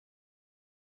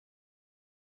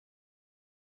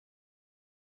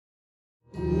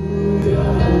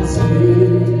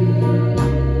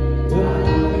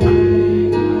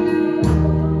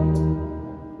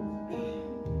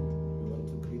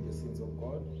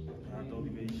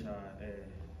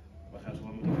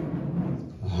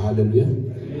Hallelujah.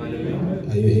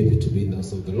 Are you happy to be in the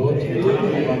house of the Lord?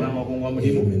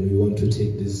 Amen. We want to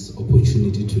take this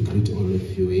opportunity to greet all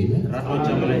of you. Amen.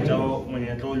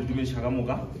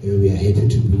 We are happy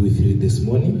to be with you this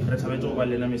morning. And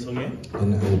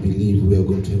I believe we are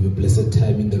going to have a blessed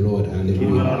time in the Lord.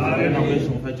 Hallelujah.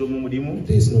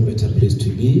 There is no better place to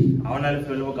be apart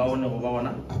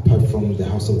from the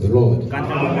house of the Lord. Brother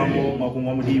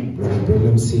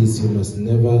Branham says you must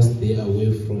never stay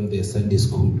away from the Sunday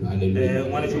school. Hallelujah.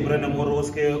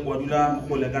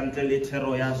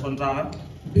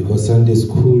 Because Sunday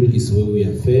school is where we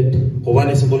are fed.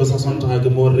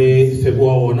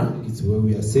 It's where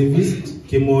we are serviced.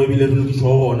 Hallelujah.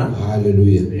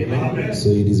 Amen. So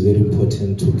it is very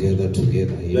important to gather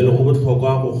together here.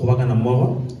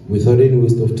 Without any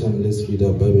waste of time, let's read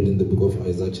our Bible in the book of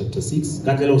Isaiah chapter 6.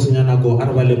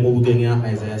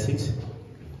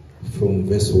 From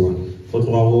verse 1.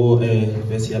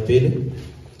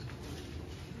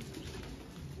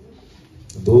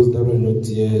 Those that were not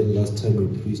here last time we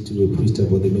preached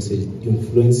about the message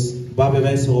influence.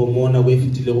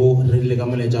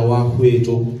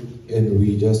 And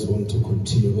we just want to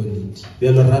continue on it.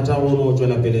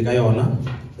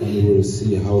 And we will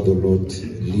see how the Lord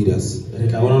lead us.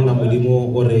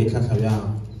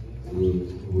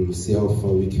 We'll see how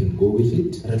far we can go with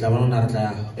it.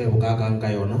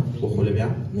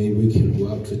 Maybe we can go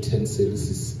up to 10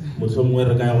 services.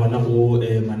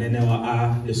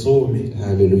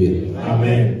 Hallelujah.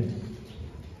 Amen.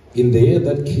 In the year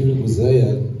that King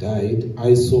Uzziah died,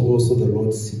 I saw also the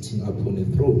Lord sitting upon a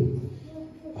throne,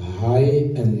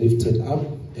 high and lifted up,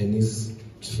 and his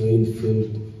train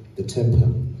filled the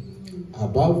temple.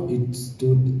 Above it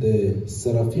stood the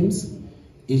seraphims,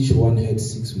 each one had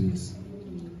 6 wings.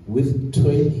 With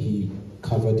 2 he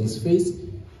covered his face,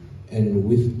 and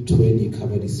with 2 he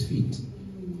covered his feet,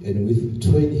 and with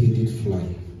 2 he did fly.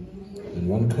 And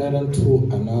one cried unto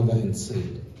another and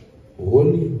said,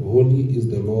 Holy, holy is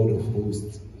the Lord of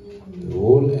hosts. The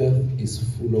whole earth is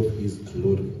full of his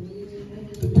glory.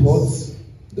 The posts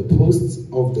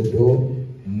of the door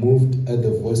moved at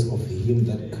the voice of him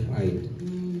that cried,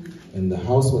 and the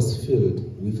house was filled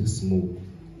with smoke.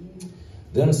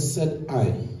 Then said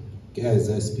I,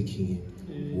 Isaiah speaking here,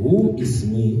 who is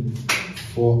me,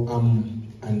 for I'm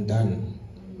undone,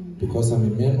 because I'm a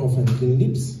man of unclean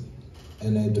lips,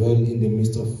 and I dwell in the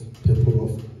midst of people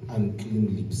of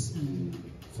unclean lips.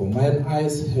 For mine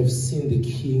eyes have seen the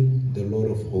King, the Lord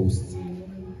of hosts.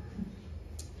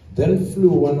 Then flew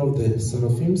one of the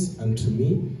seraphims unto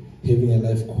me, having a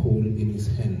live coal in his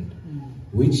hand,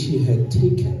 which he had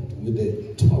taken with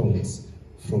the tongs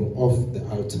from off the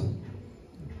altar.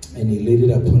 And he laid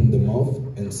it upon the mouth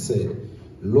and said,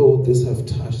 Lo, this have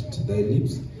touched thy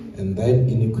lips, and thine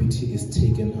iniquity is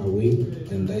taken away,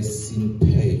 and thy sin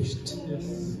purged.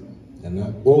 Yes. And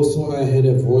I heard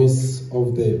a voice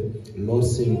of the Lord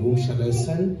saying, Whom shall I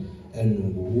send,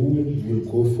 and who will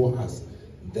go for us?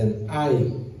 Then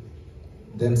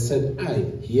said I,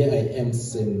 Here I am,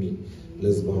 send me.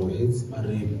 Let's bow our heads.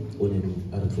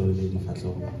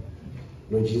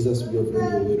 Lord Jesus, we have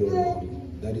read your word already.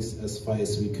 That is as far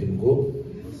as we can go.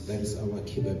 That is our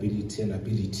capability and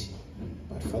ability.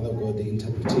 But Father God, the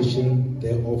interpretation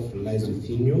thereof lies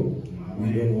within you.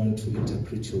 We don't want to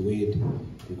interpret your word,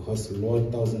 because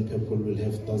Lord, 1,000 people will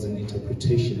have 1,000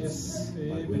 interpretations.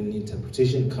 But when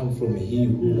interpretation comes from he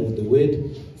who knows the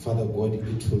word, Father God,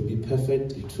 it will be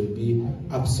perfect, it will be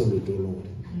absolute, O Lord.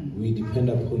 We depend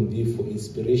upon thee for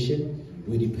inspiration.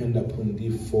 We depend upon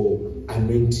thee for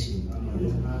anointing.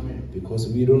 Because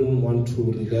we don't want to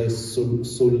rely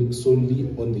solely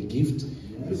on the gift,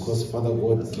 because Father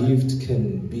God, gift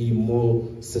can be more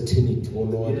satanic, oh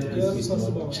Lord, if it's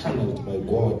not channeled by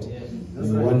God.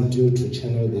 We want you to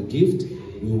channel the gift.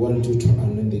 We want you to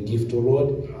anoint the gift, oh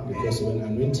Lord, because when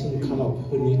anointing comes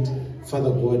upon it,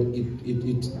 Father God,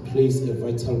 it plays a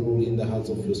vital role in the hearts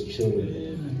of your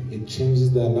children. It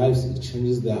changes their lives, it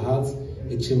changes their hearts,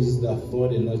 it changes their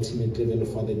thought, and ultimately, Lord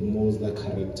Father, it molds their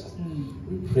character.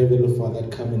 We pray, Lord Father,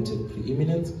 come and take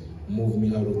preeminence. Move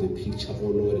me out of the picture, oh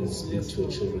Lord, and speak to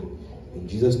your children. In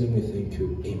Jesus' name we thank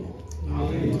you. Amen.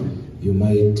 Amen. You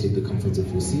might take the comfort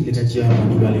of your seat. I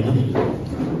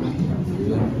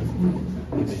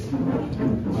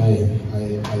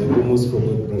almost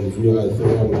forgot, Brother View. I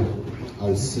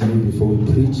I'll see you before we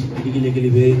preach,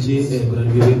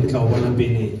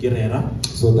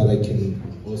 so that I can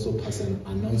also pass an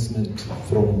announcement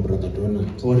from Brother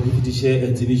Donald. So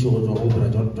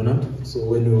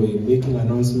when we were making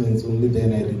announcements, only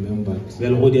then I remembered.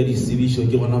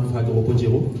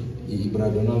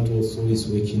 Brother Donald also is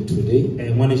working today.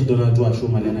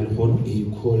 He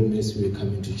called me as we were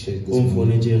coming to church this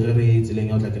morning.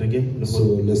 So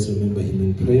let's remember him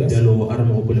in prayers. And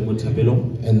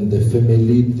the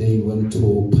family, they went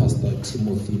to Pastor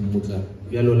Timothy Mutla.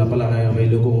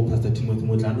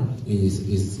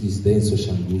 Is there in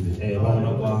Soshanguve.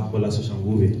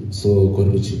 So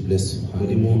God will bless you.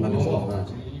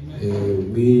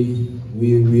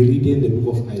 We read in the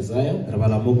book of Isaiah,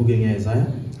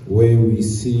 where we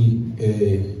see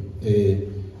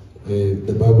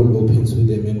the Bible opens with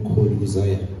a man called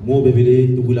Uzziah.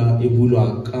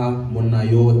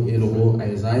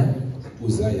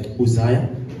 Uzziah,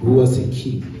 who was a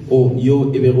king.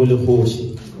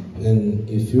 And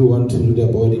if you want to read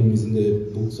about him, it's in the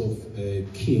books of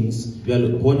Kings,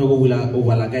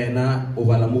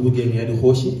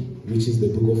 which is the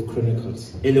book of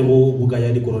Chronicles.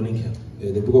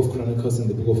 The book of Chronicles and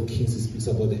the book of Kings speaks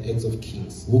about the acts of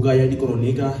kings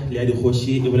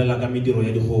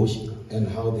and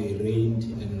how they reigned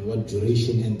and what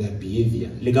duration and their behavior.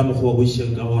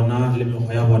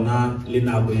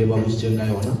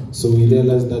 So we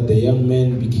realize that the young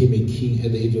man became a king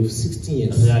at the age of 16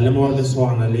 years.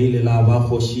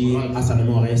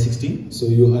 So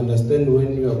you understand,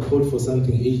 when you are called for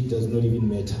something, age does not even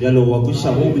matter.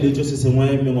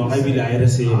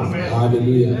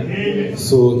 Hallelujah.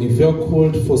 So if you are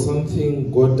called for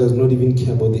something, God does not even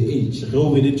care about the age.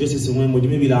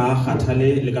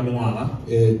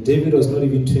 David was not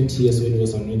even 20 years when he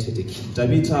was anointed a king.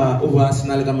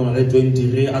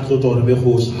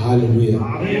 Hallelujah.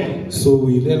 So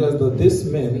we realize that this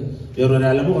man,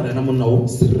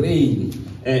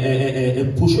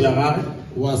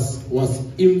 was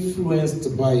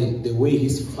influenced by the way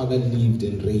his father lived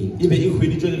and reigned. Because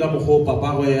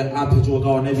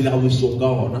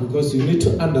you need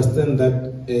to understand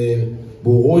that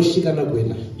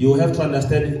you have to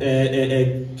understand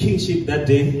kingship that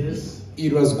day.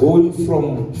 It was going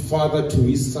from father to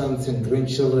his sons and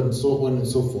grandchildren, so on and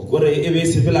so forth.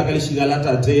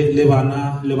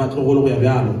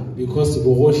 Because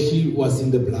Bohoshi was in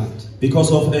the blood.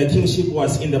 Because of kingship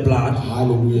was in the blood.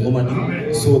 Hallelujah.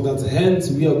 Amen. So that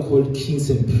hence we are called kings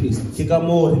and priests. Because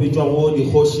when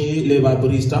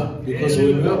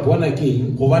we are born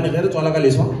again,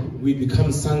 we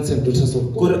become sons and daughters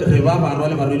of God. In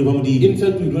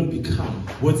fact, we don't become.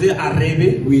 We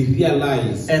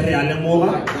realize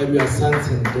that we are sons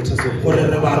and daughters of God.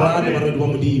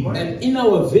 And in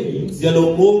our veins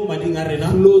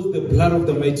flows the blood of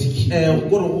the mighty King.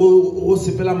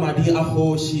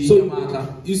 So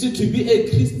you see, to be a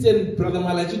Christian, Brother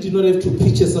Malatsi did not have to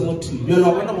preach a sermon to you.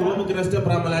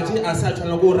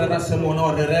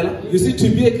 You see, to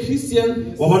be a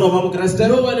Christian, no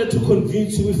one had to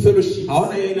convince you with fellowship.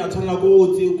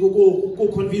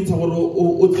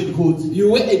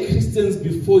 You were a Christian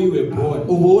before you were born.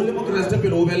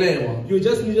 You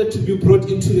just needed to be brought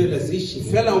into realization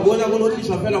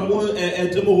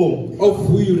of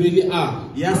who you really are.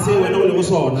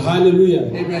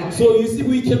 Hallelujah. Amen. So you see,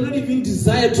 we cannot even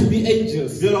desire to be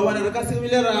angels.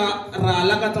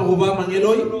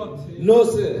 No,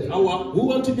 sir. Who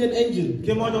want to be an angel?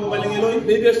 Maybe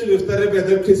I should have started by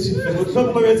that question.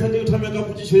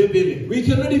 We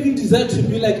cannot even desire to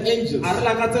be like angels.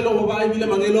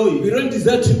 We don't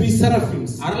desire to be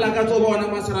seraphims. We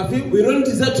don't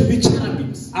desire to be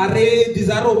cherubims.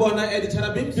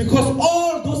 Because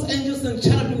all those angels and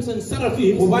cherubims and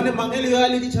seraphims, they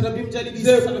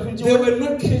were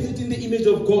not created in the image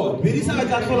of God. Hence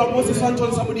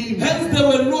there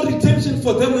were no redemption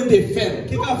for them when they fell.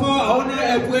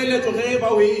 Hallelujah.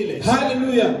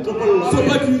 So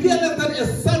but we realize that a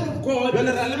son of God and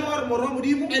a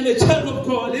child of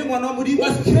God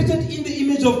was created in the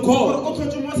image of God.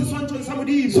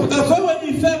 So that's why when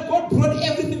he fell, God brought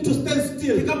everything to stand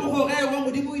still and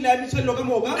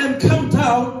come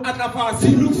down to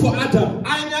look for Adam.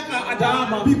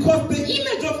 Because the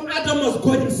image of Adam was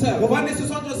God himself. So when Adam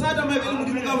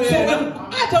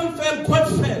fell, God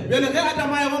fell.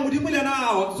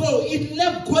 So it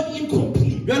left God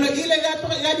incomplete. So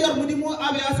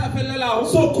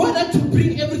God had to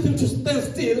bring everything to stand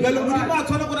still and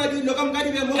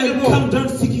come down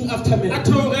seeking after men.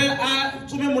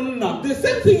 The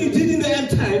same thing he did in the end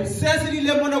times.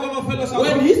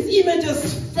 When his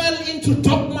images fell into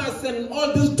dogmas and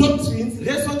all these doctrines,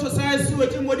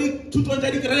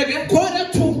 God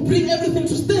had to bring everything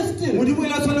to stand still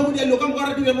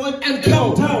and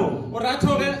come down.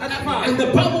 And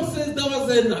the Bible says there was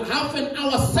a half an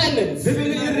hour silence. Praise be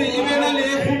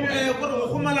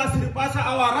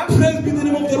the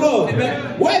name of the Lord.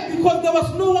 Why? Because there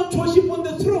was no one to worship on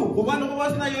the throne.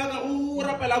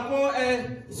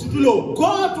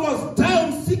 God was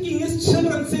down seeking his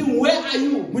children, saying, where are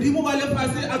you?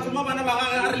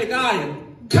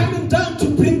 Coming down to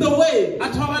bring the way,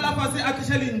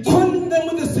 calling them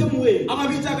in the same way. Praise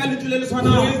be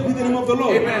the name of the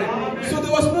Lord. Amen. So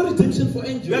there was no redemption for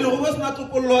angels. Praise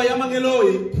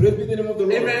be the name of the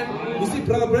Lord. Amen. You see,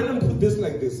 Brother Brandon put this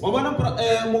like this.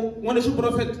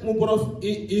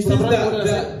 He says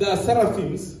that the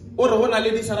seraphims,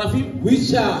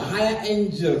 which are higher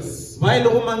angels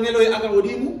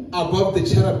above the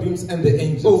cherubims and the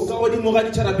angels. So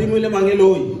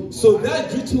their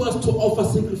duty was to offer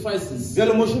sacrifices.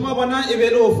 That's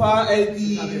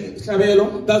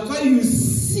why you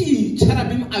see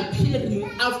cherubim appearing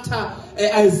after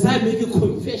Isaiah making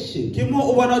confession,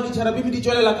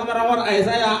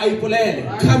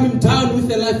 coming down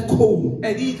with a live coal.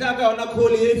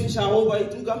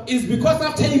 It's because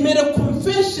after he made a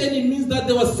confession, it means that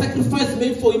there was sacrifice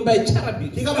made for him by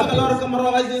cherubim.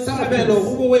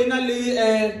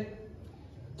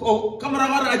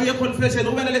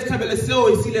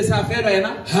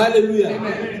 Hallelujah.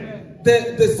 Amen.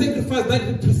 The sacrifice that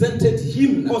represented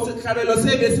him. Praise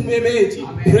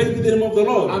the name of the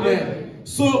Lord. Amen.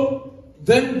 So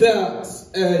then the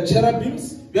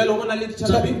cherubims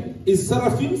is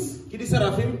seraphims,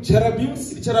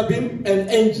 cherubim, and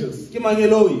angels.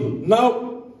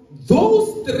 Now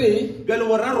those three, they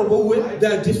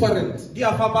are different.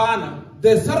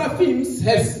 The seraphims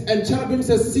and cherubims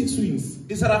has 6 wings.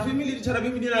 And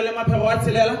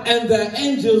the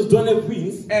angels don't have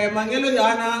wings. And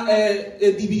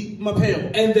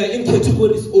they're in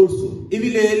categories also.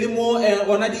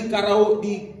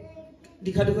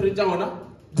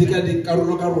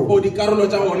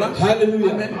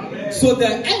 Hallelujah. Amen. So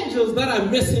the angels that are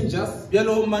messengers, there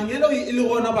are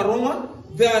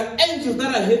angels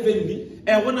that are heavenly,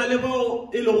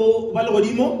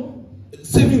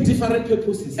 7 different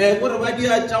purposes. So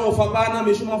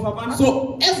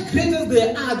as great as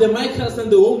they are, the Michaels and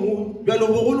the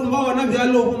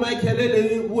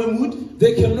Wormwood,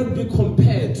 they cannot be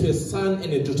compared to a son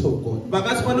and a daughter of God. Let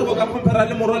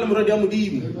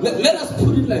us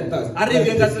put it like that.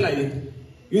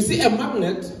 You see, a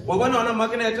magnet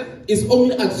is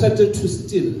only attracted to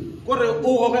steel.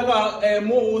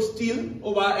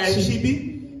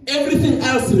 Everything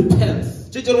else repels.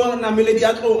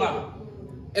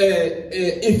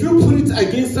 If you put it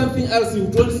against something else,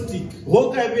 it don't stick.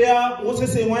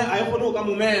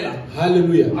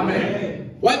 Hallelujah.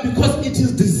 Amen. Why? Because it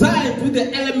is designed with the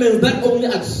elements that only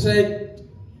attract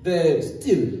the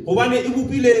steel.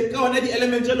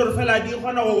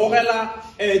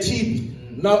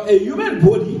 Now, a human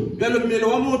body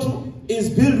is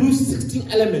built with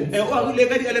 16 elements. The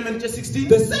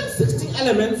same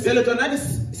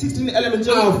 16 elements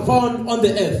are found on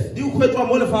the earth.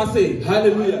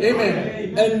 Hallelujah.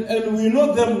 Amen. And we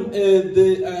know them,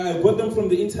 I got them from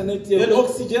the internet here.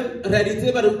 Oxygen,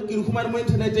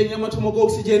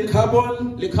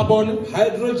 carbon,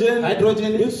 hydrogen,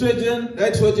 nitrogen,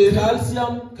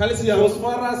 calcium, potassium,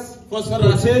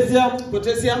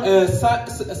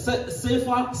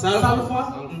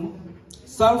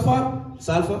 sulfur,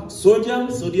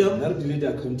 sodium,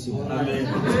 Amen.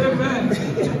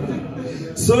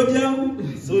 sodium,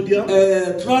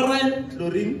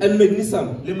 chlorine, and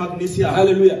magnesium.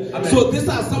 Hallelujah. Amen. So these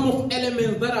are some of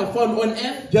elements that are found on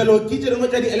earth,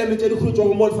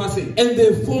 and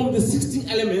they form the 16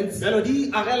 elements that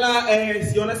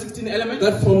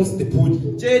forms the body.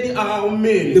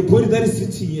 The body that is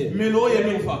sitting here.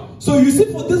 So you see,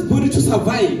 for this body to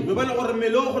survive,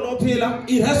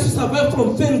 it has to survive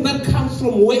from things that comes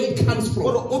from where it comes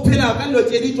from.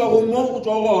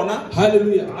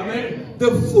 Hallelujah. Amen.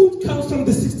 The food comes from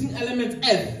the 16 element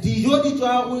earth.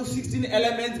 16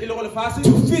 elements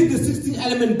to feed the 16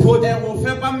 element body.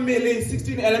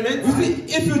 You see,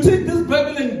 if you take this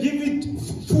Bible and give it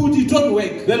food, it don't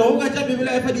work.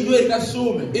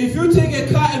 If you take a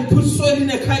car and put soil in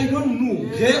a car, it don't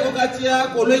move. If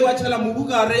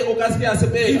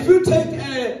you take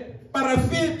a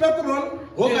paraffin, petrol,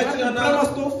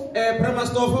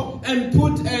 and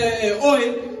put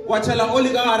oil,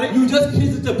 You just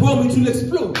created a bomb, it will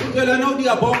explode. So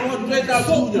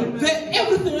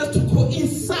everything has to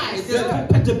coincide. There's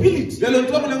compatibility.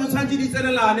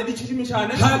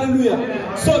 Hallelujah.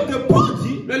 So the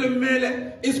body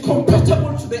is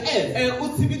compatible to the earth.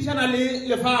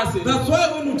 That's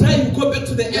why when you die, you go back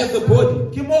to the earth, the body.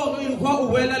 Because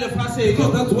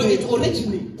that's where it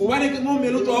originates.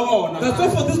 That's why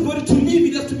for this body to live,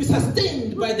 it has to be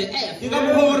sustained by the earth. Because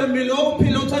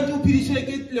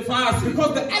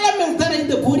the elements that are in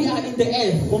the body are in the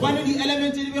earth.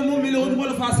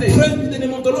 Praise be the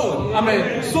name of the Lord.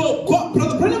 Amen. So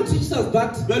Brother Branham teaches us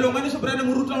that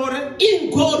in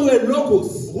God were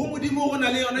logos. In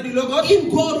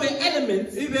God were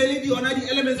elements. In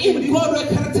God were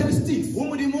characteristics. He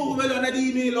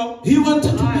wanted to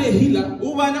be a healer.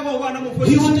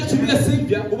 He wanted to be a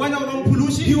savior. He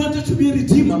wanted to be a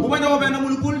redeemer.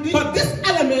 But these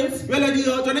elements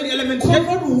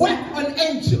cannot work on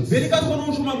angels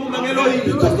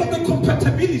because of the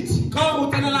compatibility.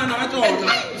 An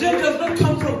angel does not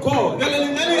come from God. An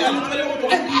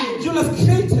angel is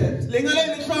created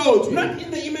not in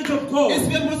the image of God,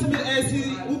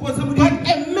 but a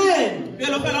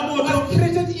man was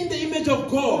created in the image of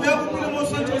God. So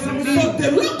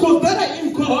the logos that are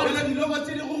in God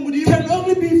can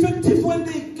only be effective when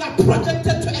they are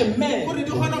projected to a man. Praise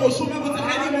be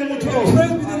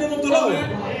the name of the Lord.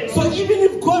 So even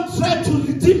if God tried to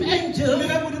redeem angels, they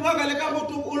will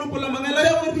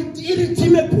be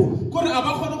irredeemable.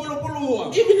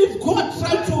 Even if God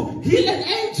tried to heal an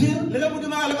angel, they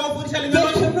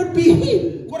cannot be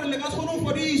healed.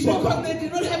 Because they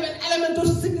did not have an element of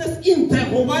sickness in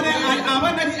them. An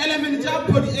element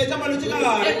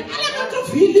of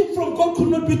healing from God could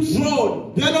not be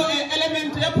drawn. They could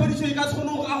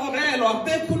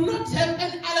not have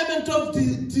an element of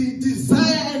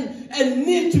desire and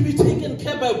need to be taken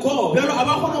care by God. So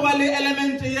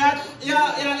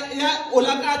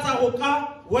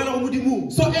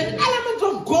an element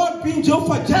of God being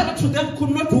Jehovah Jireh to them could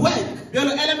not work. Praise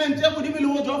be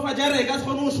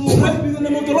the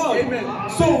name of the Lord. Amen.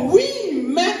 So we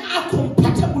men are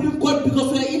compatible with God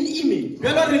because we are in image. To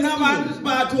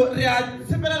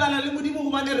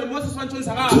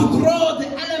grow the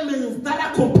elements that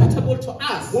are compatible to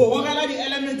us.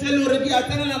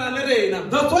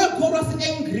 That's why God was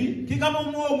angry when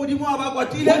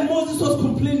Moses was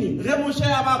complaining. God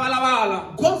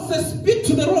said, speak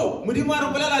to the rock. It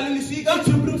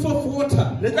will bring forth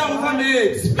water. Speak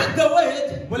the word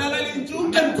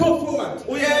and go forward.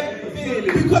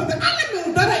 Because the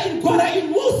elements that are in God are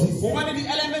in Moses.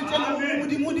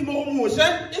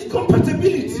 It's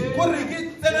compatibility. Praise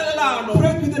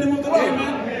be the name of the Lord.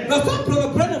 That's what Brother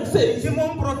Branham says.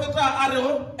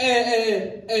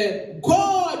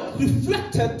 God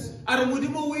reflected.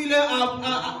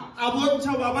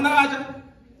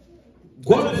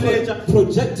 God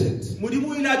projected.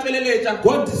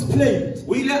 God displayed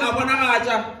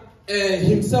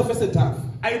himself as a dove.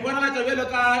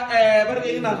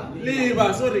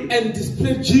 And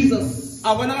displayed Jesus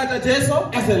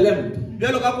as a lamb.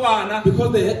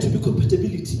 Because there had to be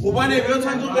compatibility. He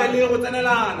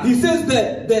says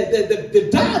that the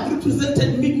dove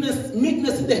represented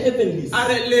meekness in the heavenlies.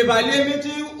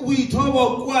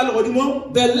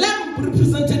 The lamb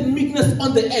represented meekness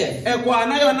on the earth.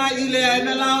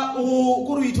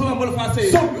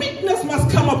 So meekness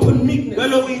must come upon meekness.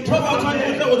 Nothing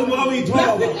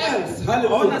else.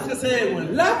 Hallelujah.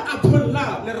 Love upon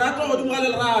love.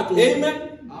 Amen.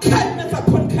 Kindness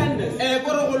upon kindness. There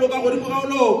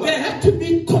has to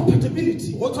be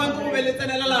compatibility.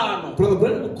 Brother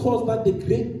Branham calls that the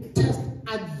greatest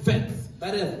advent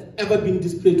that has ever been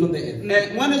displayed on the earth.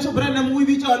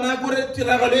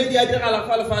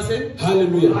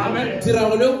 Hallelujah.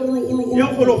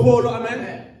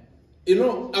 Amen. You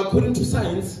know, according to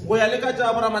science,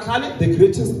 the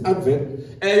greatest advent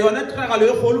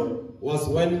was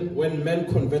when men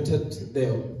converted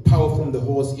the power from the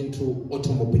horse into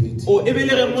automobility.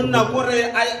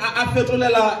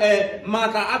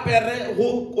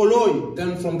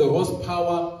 Then from the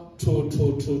horsepower to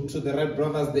the Wright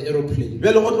brothers, the aeroplane.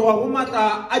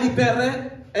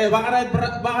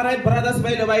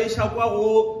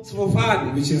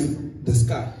 Which is the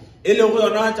sky. And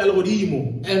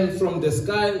from the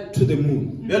sky to the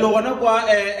moon.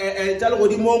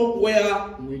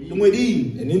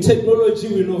 And in technology,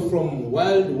 we know from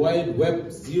World Wide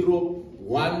Web 0,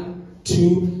 1,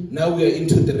 2, now we are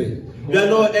into 3.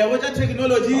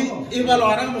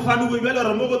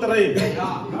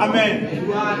 Amen.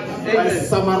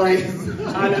 Summarize.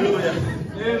 Hallelujah.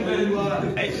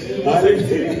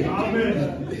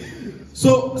 Amen.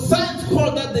 So science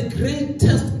called that the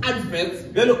greatest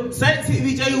advent Well, science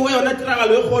which are way on a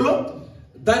travel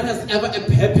that has ever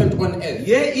happened on earth.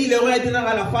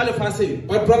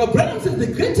 But Brother Branham says the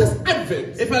greatest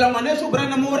advent is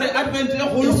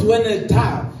when a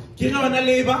dove came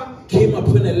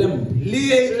upon a lamb.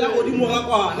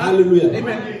 Hallelujah.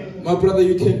 Amen. My brother,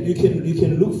 you can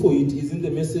look for it. It's in the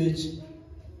message.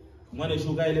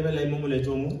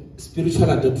 Spiritual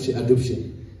adoption.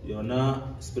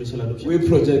 We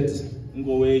project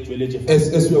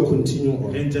as we are continuing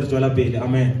on.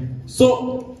 Amen.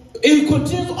 So he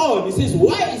continues on. He says,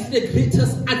 why is the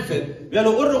greatest advent?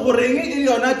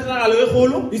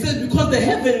 He says, because the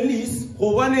heavenlies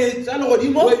were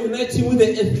uniting with the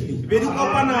earthly. He said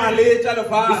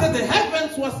the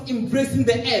heavens was embracing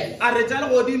the earth.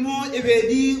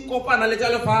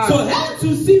 So hence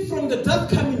you see from the dove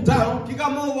coming down,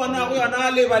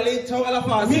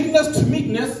 meekness to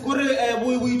meekness.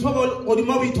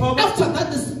 After that,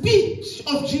 the speech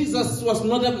of Jesus was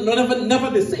never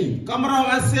the same.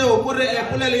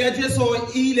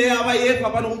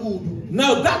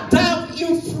 Now that dove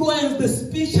influenced the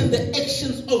speech and the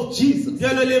actions of Jesus.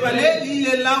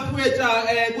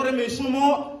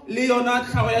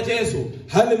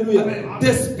 Hallelujah. Amen.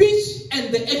 The speech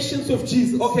and the actions of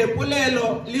Jesus.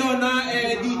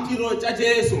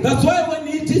 That's why when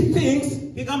he did things,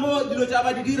 he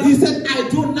said, I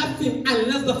do nothing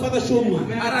unless the Father show me.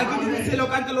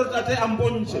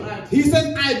 He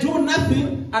said, I do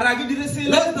nothing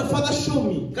unless the Father show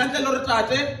me.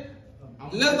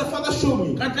 Let the Father show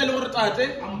me.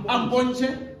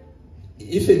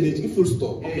 If full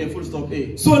stop. Okay, full stop.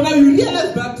 So now you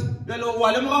realize that the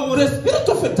spirit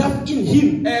of a dove in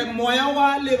him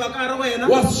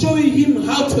was showing him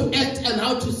how to act and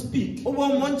how to speak. So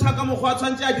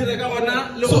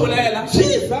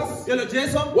Jesus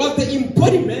was the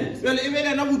embodiment,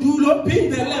 being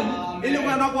the lamb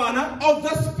of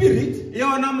the spirit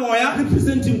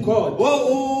representing God.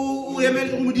 So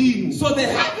the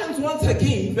heavens once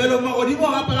again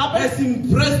has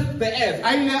impressed the earth.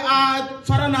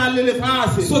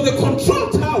 So the control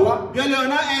tower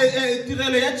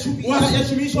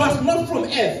was not from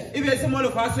earth,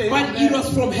 but it was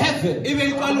from heaven.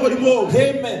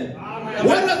 Amen.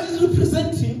 What was this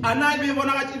representing?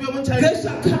 There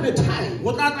shall come a time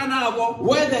where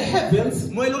the heavens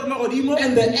and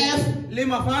the earth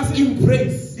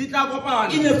embrace in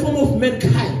a form of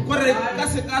mankind.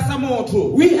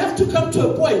 We have to come to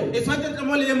a point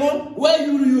where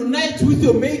you unite with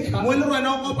your maker and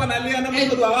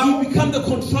you become the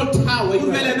control tower.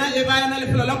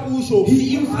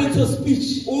 He influences your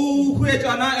speech. He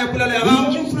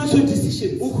influences your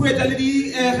decisions. And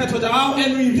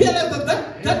we realize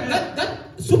that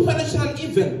supernatural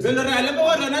event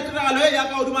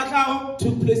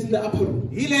took place in the upper room.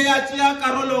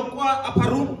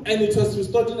 And it was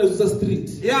restored in Azusa Street.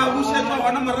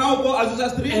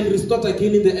 And restored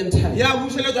again in the entire.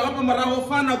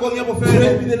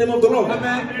 Praise be the name of the Lord.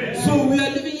 Amen. So we are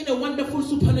living in a wonderful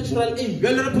supernatural age. We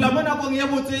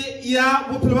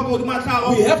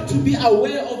have to be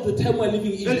aware of the time we are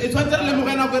living in.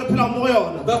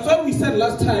 That's why we said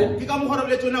last time,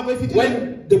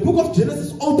 when the book of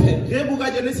Genesis opened,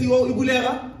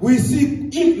 we see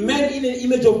man in an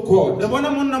image of God.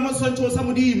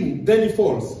 Then he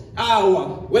falls.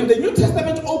 When the New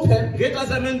Testament opened,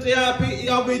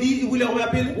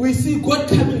 we see God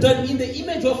coming down in the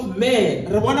image of man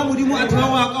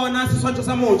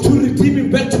to redeem him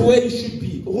back to where he should be.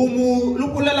 Now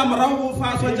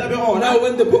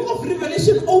when the book of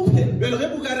Revelation opened,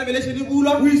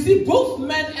 we see both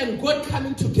man and God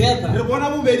coming together.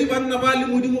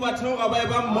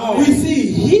 We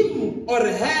see him or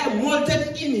her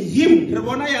molded in him.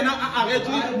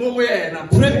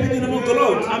 Praise be the name of the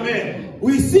Lord. Amen.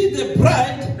 We see the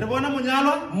bride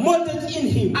molded in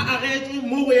him.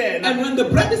 And when the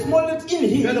bride is molded in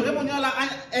him,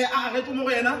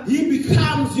 he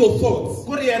becomes your thoughts.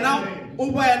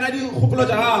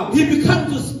 He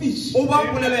becomes your speech. He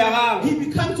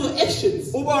becomes your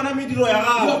actions. You are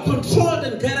controlled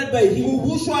and guided by him.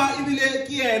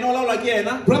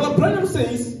 Brother Branham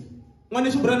says,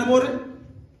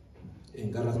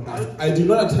 I do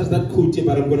not attach that quote here,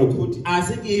 but I'm going to quote it.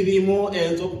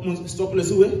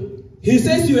 He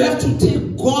says you have to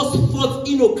take God's thoughts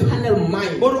in your carnal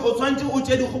mind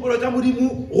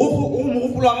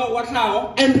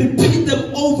and repeat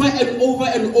them over and over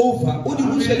and over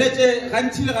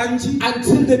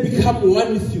until they become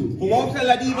one with you.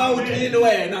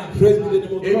 Praise the name of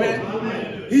the Lord.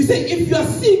 He said, if you are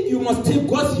sick, you must take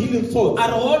God's healing thoughts.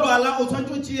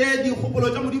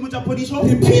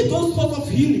 Repeat those thoughts of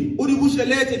healing.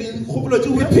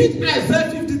 Repeat Isaiah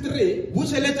 53. 53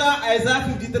 bucheletša Isaiah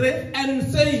 53 and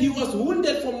say he was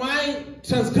wounded for my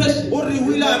transgression. o re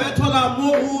o ile a bethola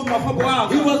mo go magopo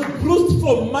a He was bruised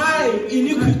for my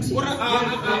iniquity.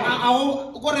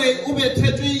 gore o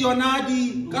bethetšwe yona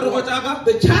dikarego tša ka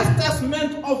The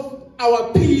chastisement of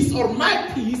our peace or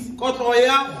my peace kotlo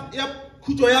ya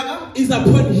khutšo ya ka is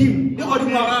upon him. e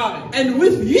godimo ga gage And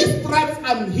with his stripes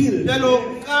I'm healed.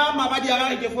 bjalo ka mabadi a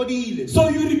gage ke fodile So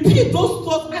you repeat those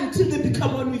thoughts until they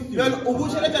become one with you. bjalo o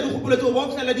bušeletša dikgopolo tseo ba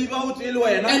fitlhela di ba o tee le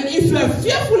wena And if you are a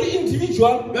fearful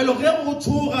individual, bjalo ge go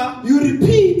tshoga you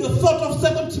repeat the thought of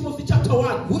 2 Timothy chapter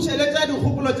 1. bušeletša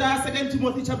dikgopolo tša 2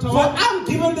 Timothy chapter For 1 I'm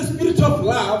given the spirit of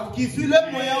love, ke filwe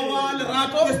moya wa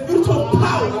lerato the spirit of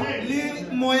power, le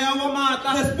moya wa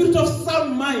maatla the spirit of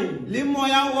sound mind. le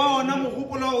moya wa ona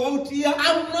mogopolo wa o tia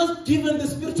I'm not given the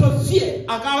spirit of fear.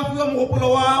 a ka fiwa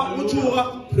mogopolo wa go tshoga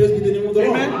Praise be the name of the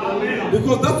Lord. Amen.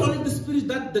 Because that's only the spirit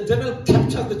that the devil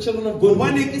captures the children of God.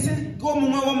 gobane ke se ko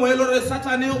mongwe wa moya le gore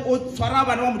satane o tshwara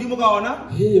bana ba modimo ka ona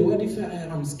Hey, what if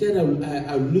I'm scared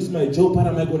I'll lose my job? What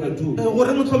am I going to do?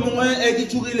 gore motho mongwe ke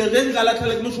tsogile ge nka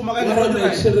latlhela ke mošomo ka What are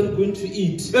my children going to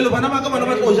eat? bjalo bana ba ka bona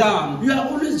ba tlo jang You are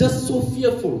always just so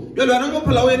fearful. bjalo wena o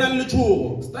phela o ena le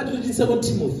letshogo Start reading 2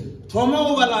 Timothy thoma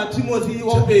go bala Timothy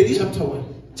wa bobedi chapter 1.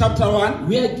 chapter 1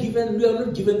 We are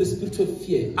not given the spirit of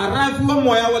fear, a ra fiwa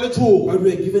moya wa letshogo but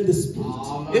we are given the spirit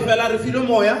e fela re filwe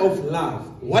moya of love.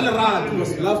 wa lerato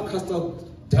Because love casts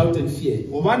out doubt and fear,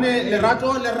 gobane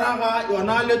lerato le raga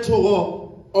yona letshogo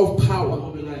of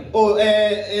power,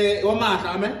 wa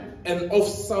maatla amen and of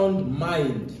sound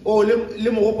mind.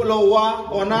 le mogopolo wa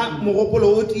ona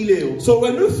mogopolo o tiilego So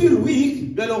when you feel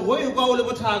weak, bjalo go e kwa o le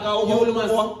bothaka o kwa o le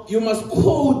mowa you must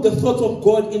code the thoughts of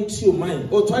God into your mind.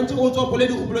 o tshwanetse o tsopole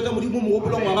dikgopolo tša modimo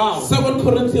mogopolong wa gago 2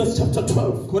 Corinthians chapter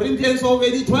 12. Corinthians wa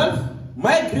bobedi 12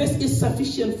 My grace is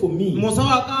sufficient for me. mosa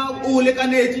wa ka o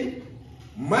lekanetše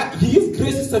His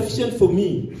grace is sufficient for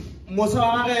me. mosa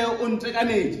wa gage o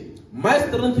ntekanetše My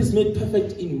strength is made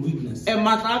perfect in weakness.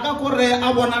 maatla a ka kore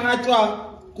a bonagatswa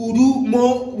kudu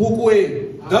mo bokoeng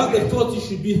That's the thought you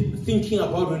should be thinking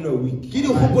about when you're weak. ke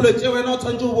dikgopolo tše wena o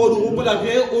tshwanetse o bo di gopola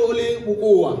ge o le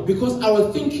bokoa Because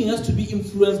our thinking has to be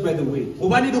influenced by the way.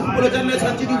 gobane dikgopolo tša nne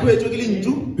tshwanetse di hwetšwe ke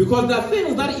lentšu Because there are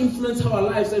things that influence our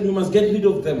lives and we must get rid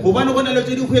of them. gobane go na le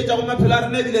tše di hwetša go maphelo a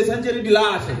rena ebile tshwanetse re di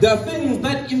latlhe There are things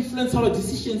that influence our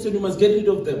decisions and we must get rid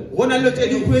of them. go na le tše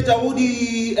di hwetša go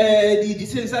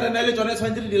di-decision tsa rena le tsone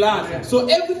tshwanetse re di latlhe So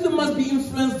everything must be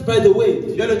influenced by the way.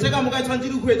 bjalo tše ka moka tshwanetse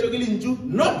di hwetšwe ke lentšu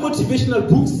Not motivational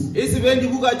books, e se beng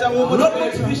dibuka tša go not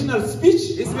motivational speech.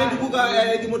 e se beng dibuka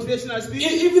di-motivational speech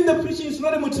Even the preaching is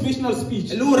not a motivational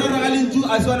speech. le go rera ga lentšu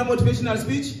a se wana motivational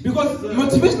speech Because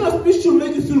motivational speech should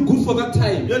make you feel good for that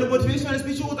time. bjalo motivational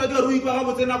speech go tla dira ro ikwa ga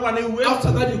botse nakwana ewe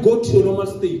After that, you go to your normal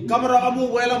state. ka morago ga mo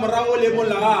boela morago le mo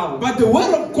la gago But the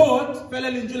word of God fela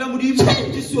lentšu la modimo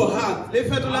changes your heart, le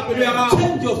fetola pelo ya gago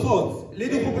change your thoughts. le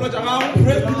dikgopolo tša gago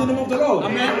Praise be the name of the Lord.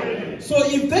 amen So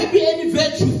if there be any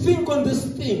virtue, think on this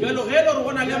thing. bjalo ge e le gore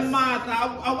go na le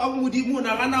maatla a modimo o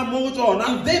nagana mo go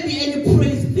tsona If there be any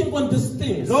praise, think on these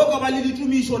things. ge o ka ba le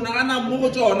ditumišo o nagana mo go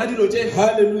tsona dilo tše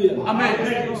Hallelujah.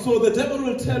 Amen. So the devil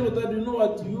will tell you that, you know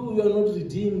what, you are not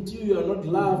redeemed, you are not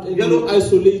loved, and he will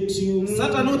isolate you.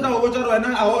 satane o tla go botsa gore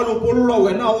wena a o lokollwa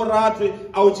wena a o ratwe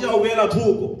a o tšea o beela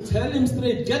thoko Tell him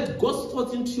straight, get God's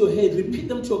thoughts into your head, repeat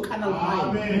them to your carnal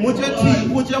mind. mo tše thi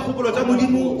o tšea kgopolo tša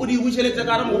modimo o di bušeletše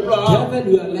ka re mogopolo wa gago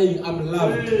Devil, you are lying, I'm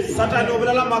loved, satane o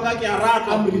bolela maaka ke a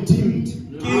ratwa I'm redeemed,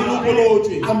 ke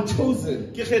lokolotšwe I'm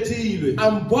chosen, ke kgethilwe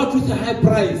I'm bought with a high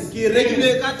price, ke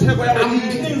rekilwe ka theko ya I'm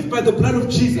godimo cleansed by the blood of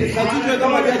Jesus. hlatsitšwe ka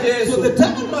madi a jesu So the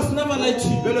devil must never lie to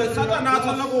you. bjelo satane a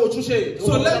tshwanela go tšhošetša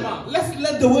So let's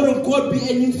let the word of God be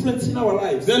an influence in our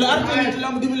lives. bjelo a re tše lentšu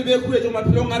la modimo le be khuetšo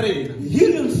maphelong a rena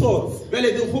Healing thoughts,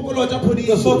 bjale dikgopolo tša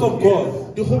the thought of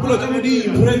God. dikgopolo tša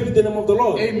modimo Praise be the name of the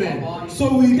Lord. amen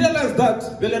So we realize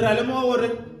that bjale re a lemoga gore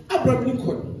Abraham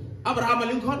Lincoln, abraham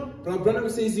lincoln Brother Branham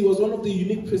says he was one of the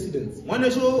unique presidents.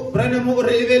 ngwanešo branham o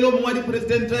re e be le o mongwe wa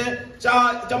dipresidente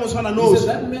tša moswana He noši said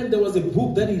that man, there was a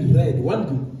book that he read, one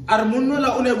book, a re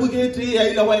monnola o ne bukete ya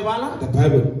ile wa e bala the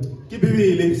Bible. ke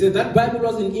bibele He said that Bible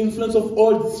was an influence of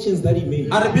all decisions that he made.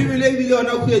 a re bibele e bile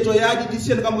yona khuetšo ya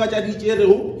di-decision ka moka tša di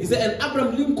tšerego He said, and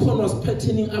Abraham Lincoln was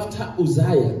patterning after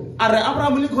Uzziah. a re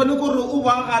abraham lincoln kore o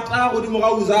ba gata godimo ga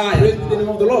uzaya Praise be the name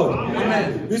of the Lord.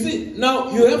 amen You see,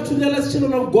 now you have to realize,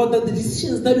 children of God, that the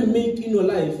decisions that you make in your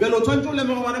life, bjale o tshwanetse o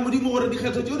lemoga ngwana modimo gore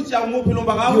dikgetho tšeo di tšeago mo bophelong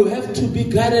ba you gago have to be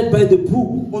guided by the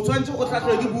book, o tshwanetse o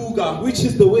tlhatlhwe ke buka which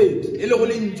is the word. e le go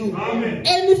lentšu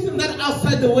Anything that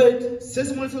outside the word, se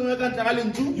sengwe le sengwe ka ntle ga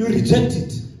lentšu you reject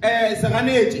it.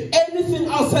 Anything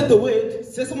outside the word,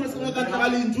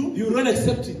 you don't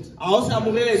accept it.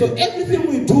 So everything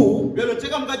we do,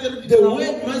 the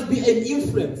word must be an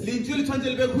influence.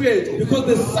 Because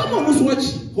there's someone who's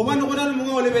watching. Someone is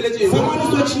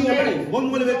watching your life.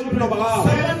 Someone is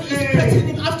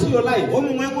patterning after your life.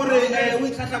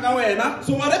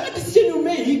 So whatever decision you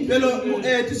make,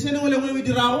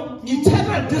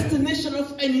 eternal destination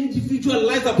of an individual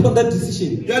lies upon that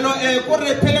decision.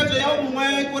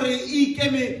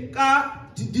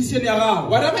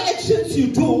 Whatever actions you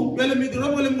do,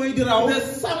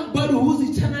 there's somebody whose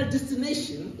eternal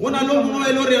destination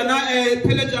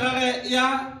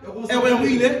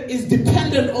is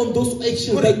dependent on those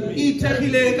actions that you make.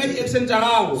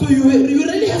 So you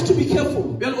really have to be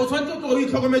careful.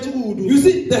 You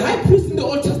see, the high priest in the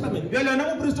Old Testament,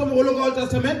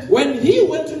 when he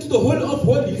went into the Holy of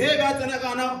Holies,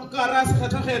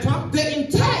 the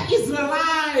entire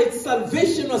Israelite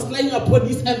salvation was lying upon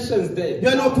his entrance there.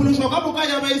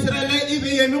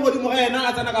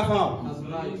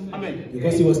 Amen.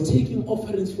 Because he was taking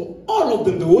offerings for all of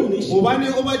them, the whole nation.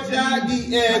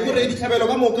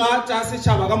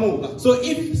 So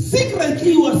if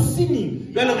secretly he was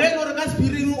sinning,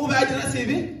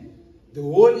 the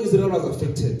whole Israel was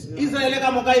affected. You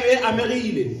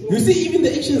see, even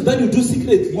the actions that you do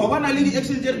secretly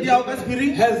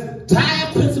has dire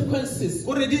consequences,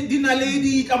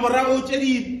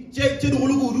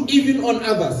 even on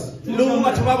others.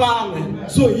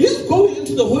 So he's going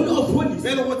into the Holy of Holies.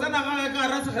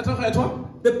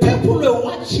 The people were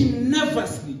watching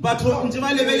nervously,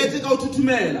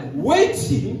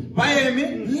 waiting,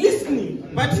 listening,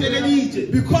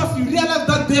 because you realize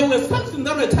that there was something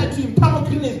that were tied to him.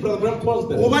 Pomegranate, Brother Bram calls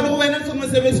them.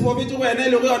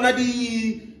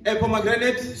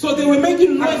 So they were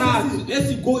making noises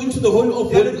as you go into the Holy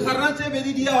of Holies.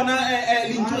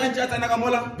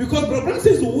 Because Brother Bram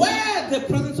says, where the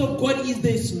presence of God is,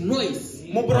 there is noise.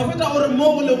 In the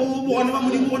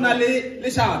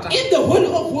Holy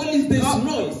of Holies, there is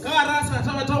noise. That's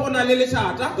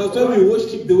why we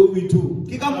worship the way we do.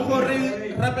 That's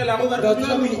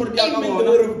why we aim in the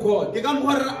word of God.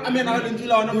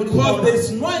 Because there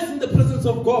is noise in the presence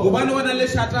of God.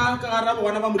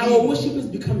 Our worship has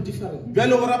become different. We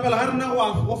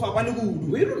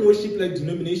don't worship like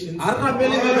denominations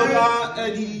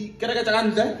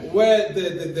where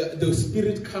the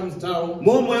spirit comes down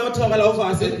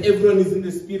and everyone is in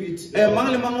the spirit and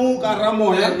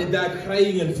they are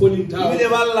crying and falling down.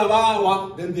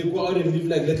 Then they go out and live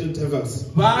like little devils.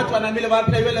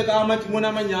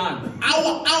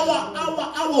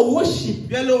 Our worship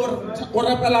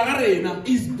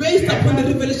is based upon the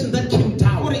revelation that came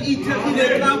down.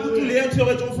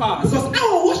 Because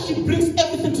our worship brings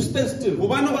everything to stand still.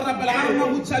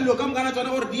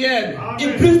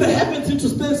 It brings the heavens into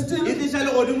stand still. It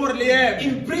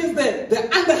brings the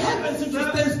other heavens into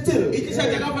stand still.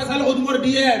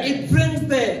 It brings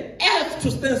the earth to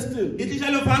stand still.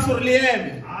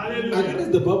 Again, it's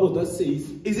the Bible that says,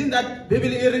 isn't that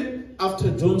Bible? After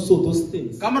John saw those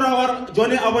things,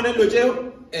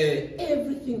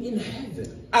 everything in heaven,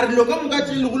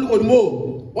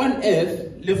 on earth,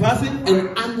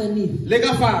 and underneath,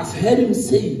 heard him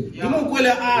say,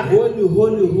 holy,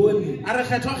 holy, holy, our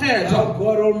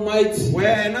God Almighty. So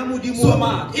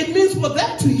it means for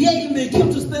them to hear him, they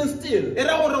came to stand still.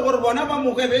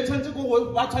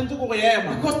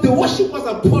 Because the worship was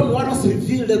upon what was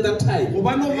revealed at that time.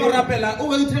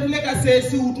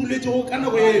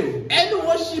 Any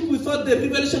worship without the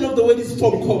revelation of the word is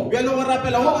from God.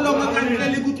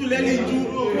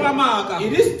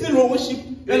 It is still a worship,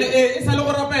 but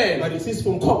it is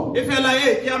from God.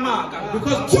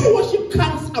 Because true worship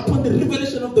comes upon the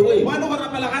revelation of the way.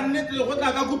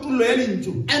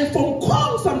 And from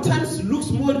God sometimes looks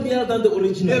more real than the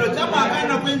original.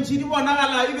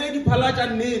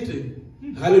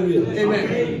 Hallelujah.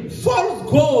 Amen. False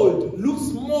gold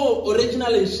looks more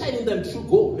original and shining than true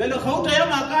gold.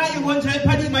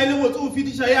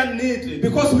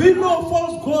 Because we know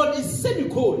false gold is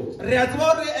semi-gold.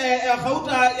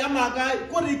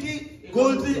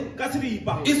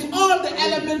 It's all the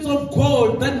elements of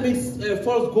gold that makes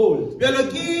false gold. The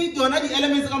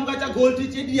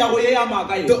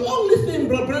only thing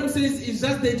Brother Bram says is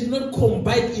that they did not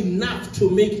combine enough to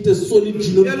make it a solid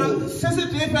genuine gold.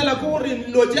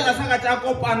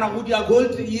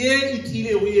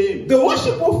 The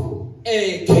worship of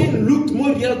Cain looked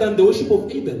more real than the worship of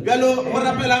Abel.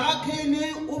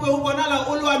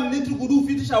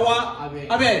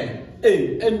 Amen.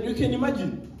 And you can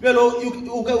imagine.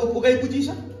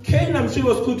 Cain, I'm sure,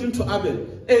 was quoting to Abel.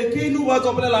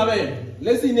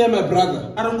 Listen here, my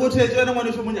brother.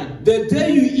 The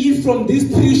day you eat from this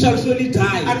tree shall surely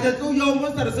die.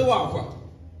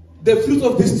 The fruit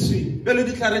of this tree.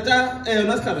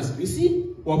 You see?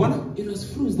 It was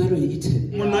fruits that were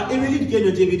eaten.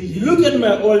 Look at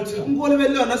my altar. Why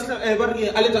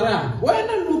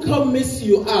not look how messy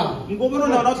you are? Do you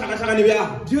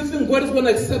think God is going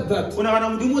to accept that? So,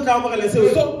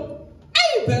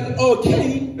 Abel or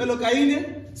Cain,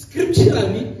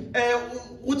 scripturally, he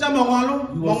was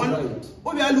right.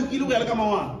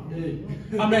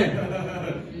 Amen.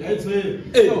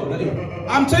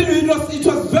 I'm telling you, it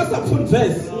was verse upon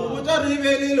verse.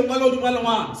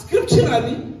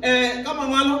 Scripturally,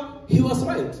 he was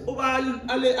right.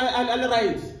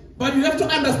 But you have to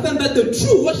understand that the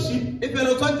true worship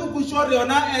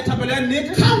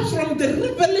comes from the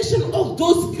revelation of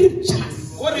those scriptures.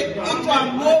 Praise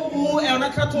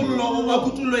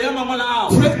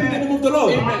the name of the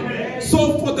Lord. Amen.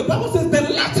 So, for the Bible says, the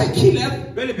latter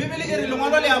killeth, but the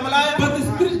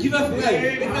Spirit giveth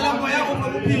life.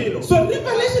 So,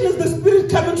 revelation is the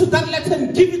Spirit coming to that letter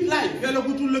and give it life.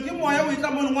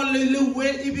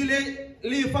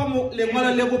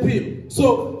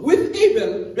 So, with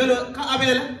Abel,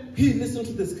 he listened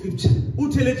to the scripture.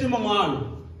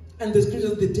 And the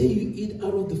scripture, the day you eat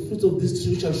out of the fruit of this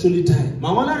tree shall surely die.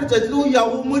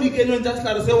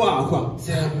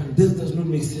 This does not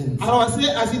make sense. Why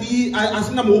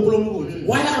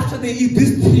after they eat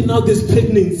this tree, now there's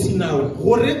pregnancy now? They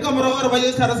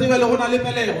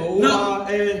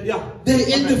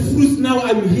ate the fruit, now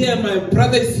I'm here, my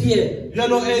brother is here.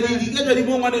 No,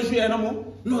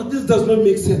 this does not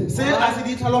make sense.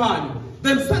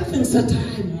 Then something said to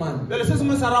him, man.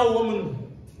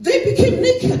 They became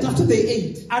naked after they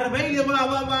ate. I'm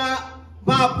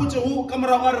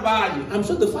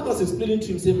sure the father was explaining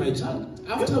to him, saying, my child,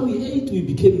 after we ate, we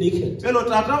became naked. So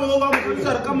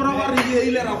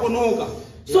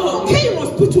Cain was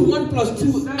put to 1 plus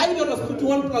 2, Abel was put to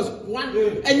 1 plus 1,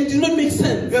 and it did not make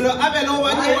sense.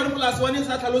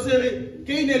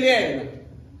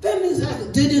 Then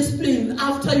did explain,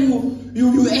 after you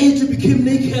ate, you became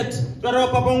naked. We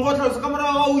are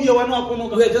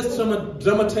just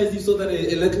dramatizing so that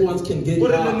a little ones can get it.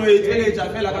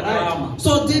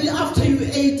 So then after you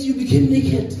ate, you became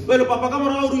naked.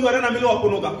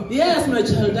 Yes, my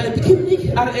child, I became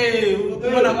naked.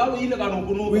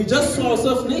 We just saw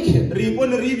ourselves naked.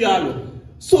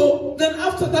 So then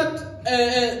after that,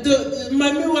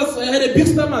 my meal had a big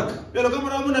stomach.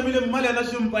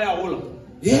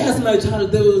 Yes, my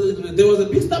child, there was a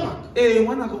big stomach. Then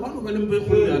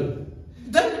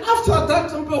after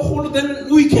that, then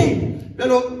we came.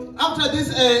 After this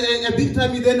a big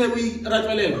time, then we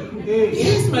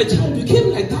yes, my child, we came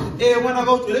like that.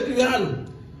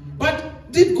 But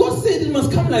did God say it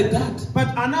must come like that?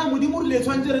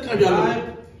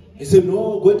 He said,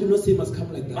 no, God did not say it must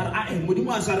come like that.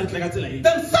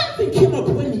 Then something came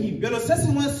upon him. And he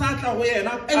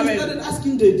started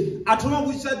asking Daddy.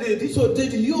 So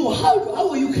Daddy, how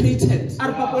were you created?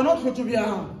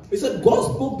 He said, God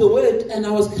spoke the word and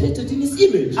I was created in his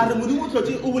image. Then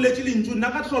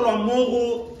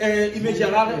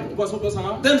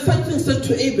something said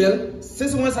to Abel,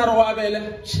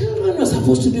 children are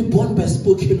supposed to be born by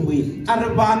spoken word. Praise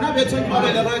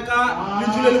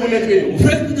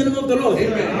the name of the Lord.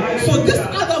 Amen. So this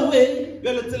other way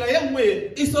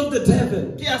is of the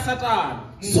devil.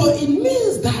 So it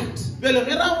means that,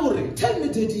 tell me,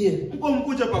 Daddy,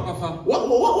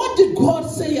 what did God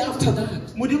say after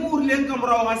that?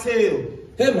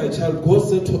 Hey, my child, God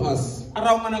said to us,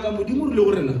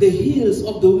 the heels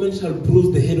of the woman shall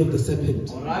bruise the head of the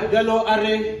serpent.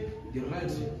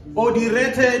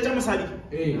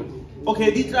 Okay,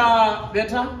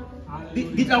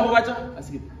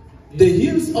 the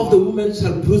heels of the woman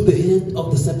shall bruise the head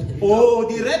of the serpent. Oh,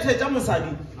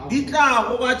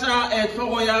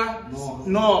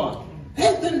 no.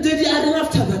 And then Daddy added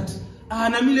after that.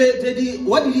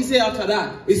 What did he say after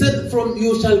that? He said, from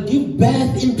you shall give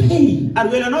birth in pain.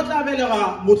 And he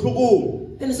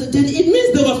said, Daddy, it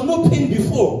means there was no pain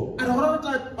before.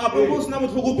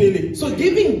 So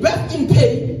giving birth in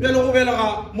pain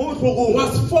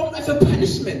was form of a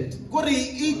punishment.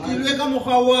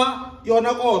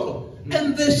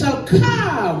 And there shall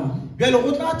come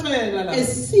a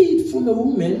seed from a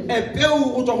woman that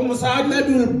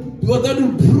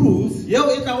will bruise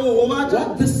what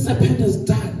the serpent has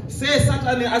done.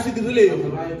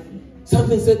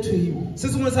 Something said to him,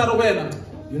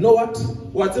 you know what?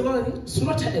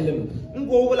 Slaughter a lamb.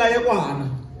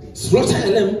 Slaughter a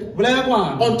lamb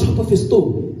on top of a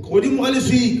stone. godimo ga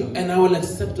leswika and I will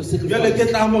accept the bjale sacrifice. ke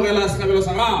tla amogela setlhabelo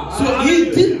sa gago. So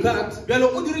he did that Bjale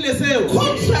o dirile seo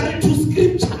contrary to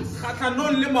scriptures.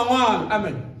 kgatlhanong le mangwalo.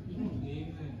 Amen.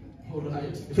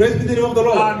 Praise be the name of the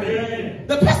Lord. Amen.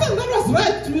 The person that was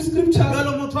right through scriptures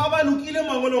Bjale motho wa ba lokile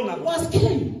mangwalong a was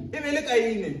Cain. e be le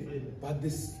Kaine. But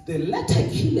the letter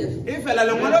killeth, E fela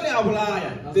lengwalo le a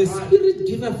bolaya. the spirit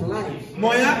giveth life.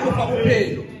 Moya o fa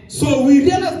bophelo. So we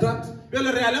realize that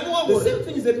Bjale re a lemoga the gore same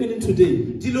thing is happening today.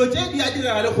 dilo tše di a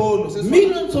direga le kgono. Se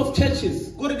Millions of churches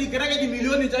gore dikereke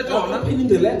dimilione tša are tsona opening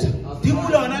the letter. di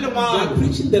bula ona They are lengwalo.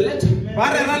 preaching the letter.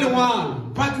 Ba rera lengwalo.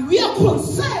 But we are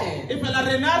concerned E fela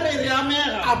rena re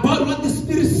amega about what the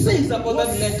Spirit says about that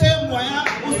se letter. moya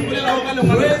o se bolelago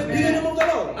ka Praise be the lengwalo. name of the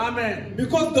Lord. Amen.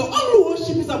 Because the only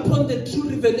worship is upon the true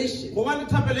revelation Gobane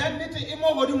thapelo ya nnete e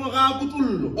mo godimo ga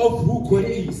kutullo of who God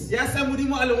is. ya se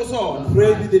modimo a lego sona.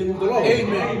 Praise be the name of the Lord.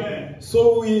 Amen.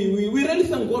 So we really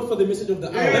thank God for the message of the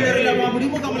Bjale re hour. leboga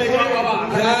modimo ka molaetsa wa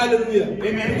bana. Hallelujah.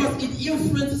 Amen. Because it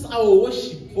influences our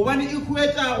worship. Gobane e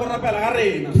huetsa go rapela ga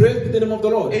rena. Praise be the name of the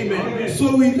Lord. Amen.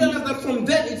 So we realize that from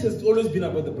then it has always been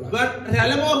about the blood. But re a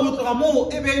lemoga go tloga moo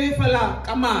e be e fela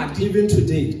ka madi. Even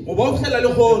today, Go ba o fitlhela le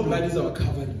the kgono. blood is our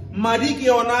covering. Madi ke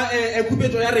yona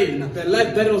khupetso ya rena. The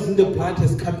life that was in the blood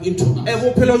has come into us.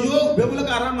 Bophelo jo be bo le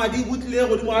ka hara madi bo tlile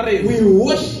godimo ga rena. We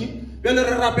worship Bjale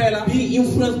re rapela being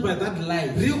influenced by that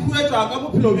life re huetswa ka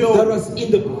bophelo that bjo was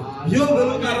in the blood. bjo be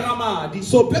le ka hare ga madi.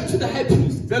 So back to the high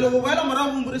priest. Bjale go boela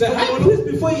morago mo The high moporesidente priest,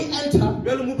 before he entered,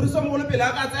 bjale moporesidente pele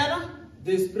a ka tsena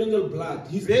they sprinkle blood.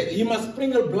 He must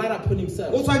sprinkle blood upon o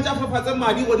himself. tshwantse a fafatse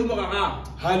madi godimo ga gago.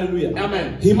 Hallelujah.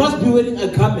 Amen. He must be wearing a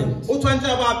garment. O tshwantse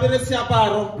a ba apere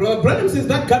seaparo. Brother Branham says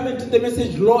that garment in the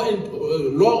message law and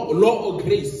law or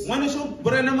grace. Ngwaneso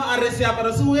Branham a re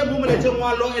seaparo se o mo moleteng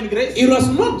wa law and grace. It was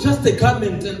not just a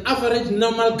garment, an average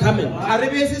normal garment. A re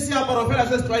be se seaparo fela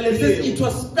se se He says tlwaelegileng. it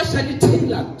was specially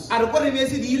tailored A re ko re be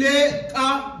se di ile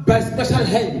ka by special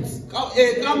hands.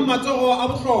 matsogo a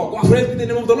botlhokwa. Praise be the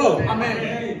name of the Lord.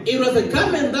 Amen. It was a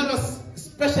garment that was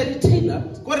specially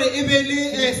tailored Ko re e be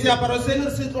le seaparo se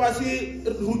le se tloga se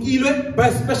rukilwe by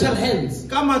special hands.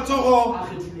 ka matsogo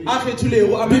a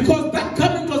kgethilego. Amen. Because that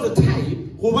garment was a type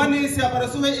Gobane seaparo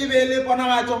se e be le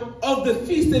ponagatso of the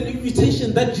feast and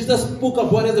invitation that Jesus spoke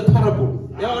about as a parable.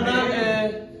 ya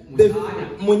ona The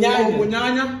munyanya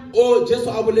monyanya or just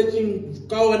aboletseng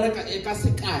ka ona ka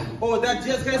sekai. or that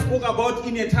Jesus Christ spoke about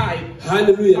in a time.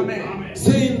 Hallelujah. Amen.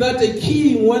 Saying that a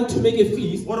king want to make a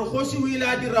feast Gore kgoši o ile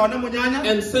a dira ona monyanya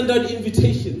and send out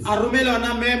invitations. a romela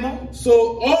ona memo.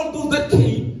 So all those that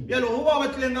came, Bjale go ba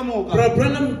ba tlileng ka moka. Brother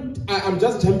Branham, I'm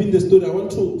just jumping the story. I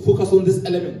want to focus on this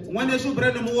element. Ngwaneso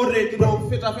Branham o re ke no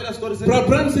feta fela story se. Brother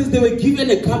Branham says they were given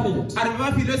a garment A re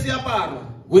ba filwe seaparo.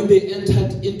 when they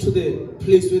entered into the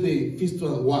place where the feast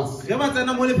was. Ge ba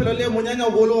tsena mo lefelo le monyanya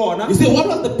o bo le ona. He said, what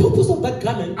was the purpose of that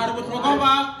garment? A re botlhokwa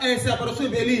ba seaparo se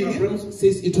be Brother leng. Branham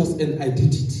says it was an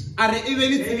identity. A re e be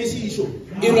le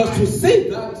tsebišišo. It was to say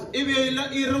that E be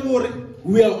e re gore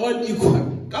we are all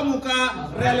equal. ka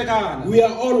moka re a lekana. We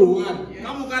are all one.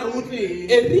 Ka moka re o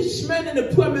tleng. A rich man and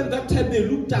a poor man that time they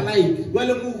looked alike.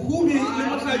 Jwale mohumi le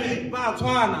mohlabi ba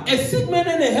tshwana. A sick man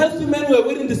and a healthy man were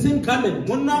wearing the same garment.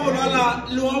 Monna o lwala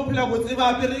le wa o phela botse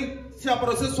ba apere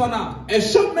seaparo se tshwanang. A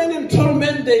short man and tall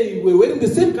man they were wearing the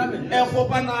same garment.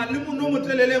 Kopana le monna o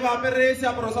motelele ba apere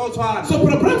seaparo sa o tshwana. So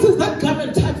Brother Branham says that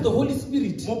garment types the Holy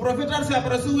Spirit. Moprofeta re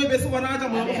seaparo se o be se bonagatsa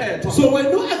moya mokgethwa. So when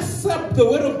you accept the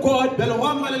word of God, Jwale go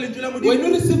amogela lentswe la when Modimo,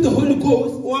 you receive the Holy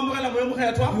Ghost, o amogela moya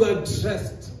mokgethwa, you are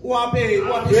dressed. o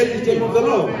apere. Praise the name of the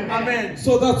Lord. Amen.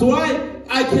 So that's why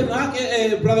I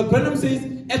can Brother Branham says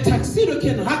a tuxedo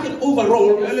can hang an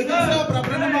overall. Jwale ke seo Bra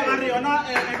Branham a re yona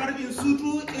e ka re ke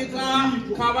sutu e tla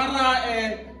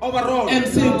khabara overall. And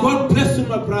say, God bless you,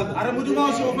 my brother. A re Modimo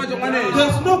o sheofatse ngwaneng.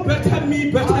 There's no better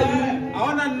me, better you. A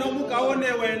ona nna o mokaone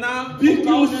wena, Big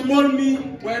you, small me.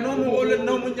 wena o mogolo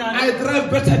nna o monyane. I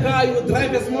drive better car, you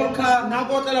drive a small car. Nna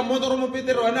ko tlela motoro mo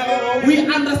petere wena ga We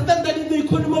understand that in the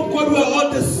economy of God, we are all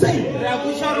the same. re a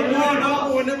kusha re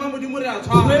mona o ne ba Modimo re a Praise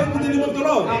tshwana. the name of the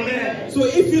Lord. Amen. So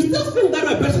if you still think that you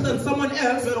are better than someone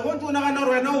else, Pero go ntse o nagana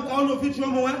gore wena o kaone o fitlhe yo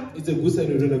mongwe, it's a good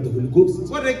sign you don't have the Holy Ghost.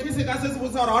 ko re ke se ka se se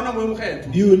botsa gore ga ona moya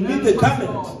mokgethwa. You need the garment.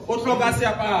 O tlhoka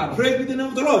seaparo. Praise the name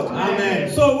of the Lord.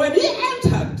 Amen. So when he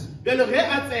entered, Bjale ge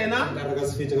a tsena,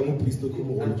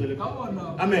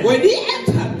 amen. when he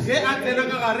entered, Ge a tsena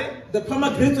ka gare, the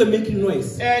pomegranates were making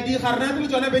noise. digarnete le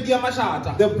tsone be di a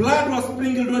mašata. The blood was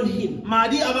sprinkled on him.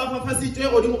 Madi a ba fafasitswe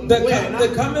godimo The, go wena. the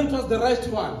garment was the right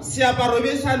one. Seaparo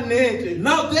be sa nnete.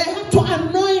 Now they had to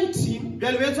anoint him They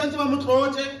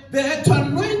had to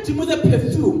anoint him with a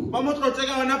perfume.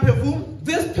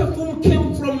 This perfume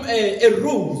came from a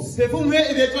rose. They had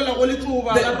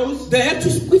to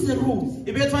squeeze the rose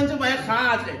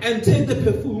and take the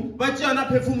perfume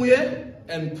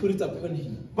and put it upon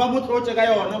him so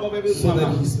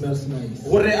that he smells nice.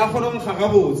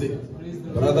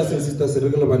 Brothers and sisters,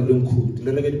 regular bandung coat.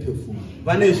 Let me get perfume.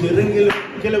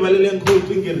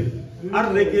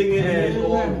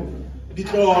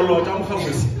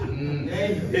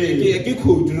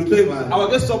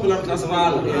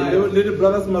 Little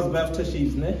brothers must be after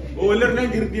sheaves, ne?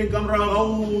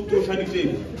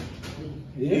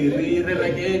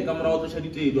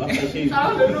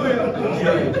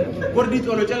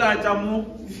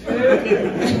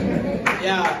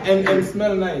 Yeah, and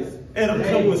smell nice. Yeah,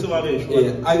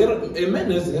 I get a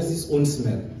man has his own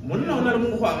smell.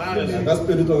 That's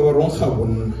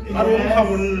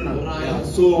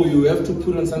so you have to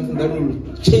put on something that will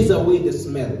chase away the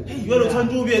smell.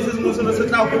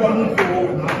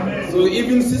 So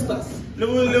even sisters,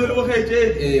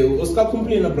 Oscar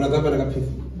complain about brother.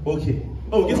 Okay.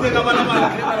 Oh, it's like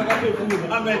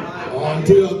amen.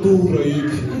 Until you do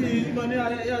right.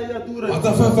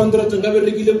 After 500, you never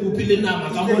regular pupil in Nama.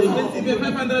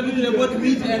 500 million what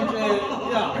meat and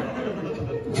yeah.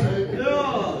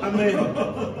 Amen.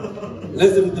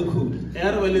 Let's read the code.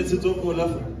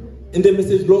 In the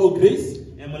message, law of grace.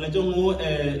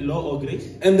 Law of grace.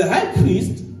 And the high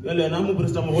priest had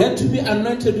to be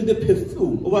anointed with the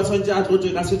perfume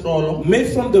made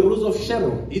from the rose of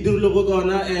Sharon.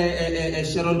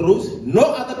 No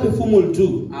other perfume will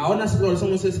do.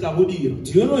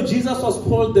 Do you know Jesus was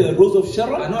called the rose of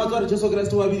Sharon?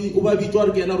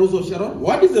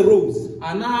 What is the rose?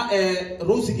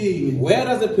 Where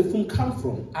does the perfume come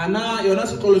from?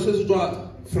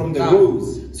 From the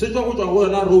rose.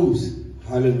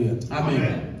 Hallelujah.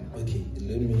 Amen. Okay,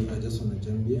 I just want to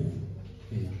jump here.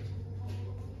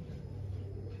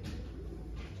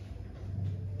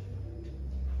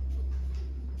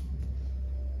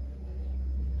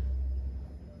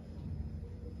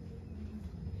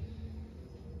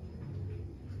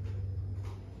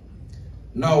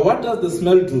 Now, what does the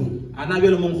smell do?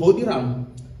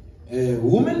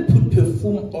 Women put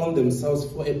perfume on themselves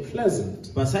for a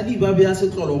pleasant.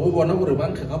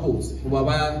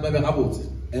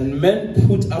 And men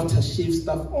put aftershave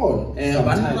stuff on.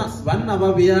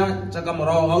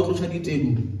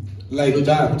 Like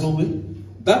that.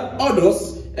 That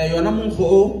odors,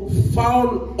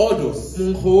 foul odors,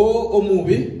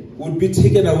 would be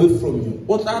taken away from you.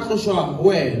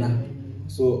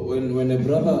 So when a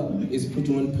brother is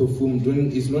putting on perfume,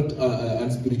 it's not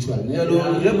unspiritual.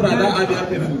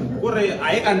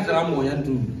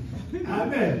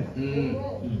 Amen.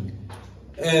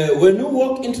 When you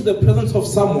walk into the presence of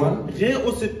someone,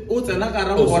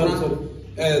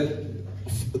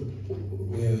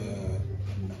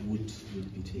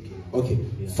 okay,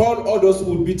 foul odors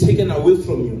would be taken away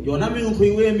from you.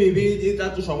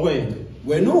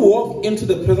 When you walk into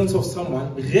the presence of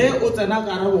someone with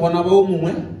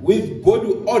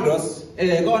body odors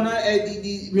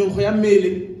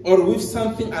or with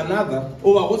something another,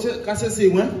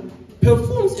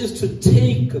 perfumes is to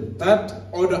take that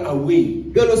odor away,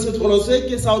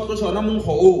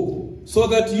 so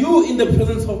that you in the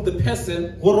presence of the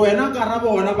person,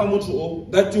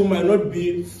 that you might not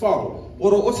be foul.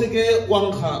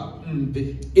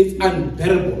 It's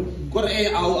unbearable. So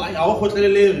I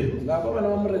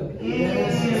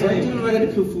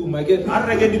perfume.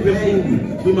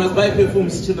 We must buy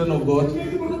perfumes, children of God.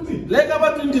 Like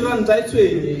about 20 rand,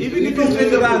 even if it's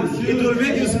 20 rand, it will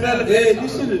make you smell even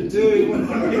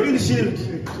shield.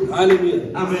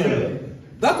 Hallelujah. Amen.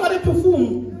 That's what a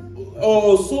perfume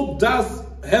or soap does,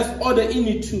 has odor in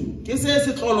it too.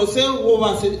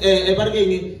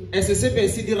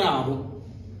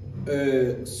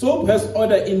 Soap has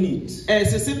odor in it.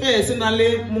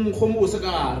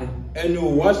 And you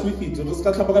wash with it.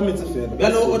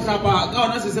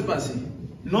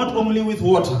 Not only with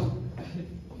water.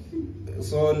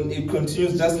 So it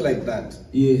continues just like that.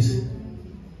 Yes.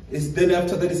 It's then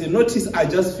after that, he said, notice I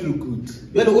just feel good.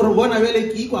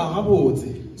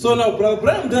 So now Brother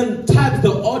Branham then tagged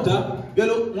the odor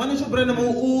with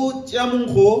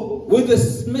the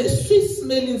sweet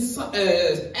smelling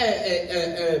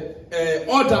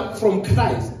odor from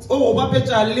Christ.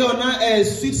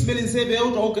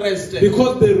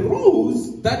 Because the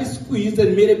rose that is squeezed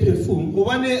and made a perfume,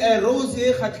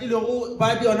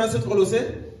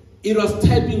 it was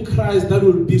typing Christ that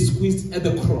will be squeezed at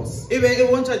the cross. And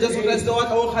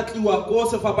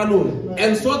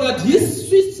so that his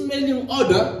sweet smelling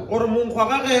odor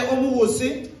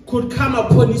could come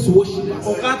upon his worshippers.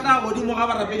 o ka tla godimo ga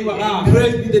barapedi ba gago.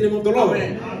 Praise be the name of the Lord.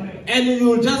 Amen. And you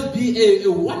will just be a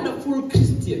wonderful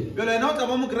Christian, Jwale wena o tla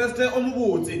ba mokreste o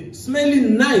mo botse.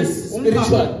 smelling nice,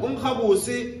 spiritual. O nkga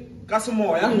bose ka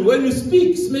semoya. And when you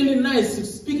speak, smelling nice,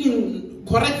 speaking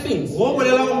correct things. Go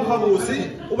bolela o nkga bose,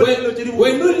 o bolela dilo tse di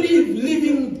When botse. you live,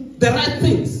 living the right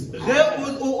things. Ge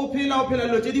o phela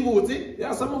dilo tse di botse.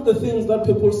 Yeah, some of the things that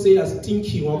people say are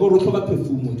stinking or go to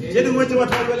perfume. Tse dingwe tse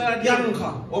batho ba bolela di a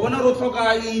nkga. O bona re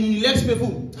tlhoka relax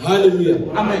perfume. Hallelujah.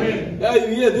 Amen. Yeah, you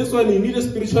hear this one, you need a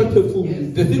spiritual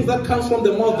perfume. The things that comes from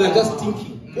the mouth, they're just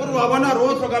stinking. Gore wa bona re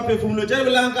o tlhoka perfume lo tse di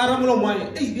bolelang ka ra molomo wa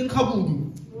e di nkga budu.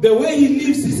 The way he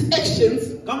lives, his actions,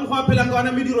 Ka mokgwa a phelang ka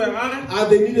ona mediro ya gage.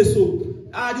 they need a soap.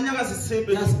 Di nyaka sesepe.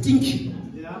 They are stinking.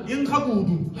 Di nkga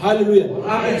budu. Hallelujah.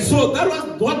 Amen. So that was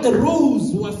what the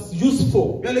rose was used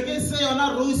for. Bjale ke se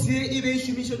yona rose e be e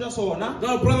šomišetšwa sona.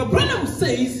 Now, Brother Branham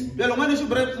says, Bjale ngwaneso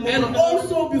and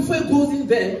also before he goes in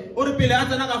there, o re pele a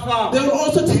tsena ka fao. they will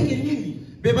also take a lily.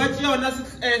 Be ba tšea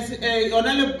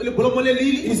yona lebolomo le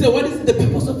lili. He said, what is the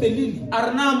purpose of a lily? A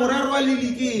re na morero wa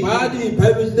lili ke By the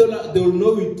biology, they will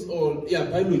know it, or yeah,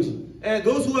 biology.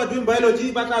 those who are doing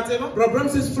biology ba tla tseba. Brother Branham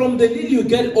says, from the lily you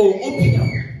get opium.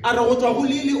 A re go tswa go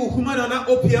lili o humana yona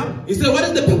opium. He said, what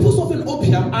is the purpose of an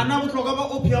opium? A na botlhokwa ba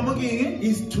opium ke eng?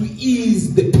 Is to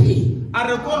ease the pain. A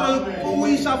re kore ko o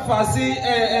iša fase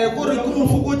kore ke go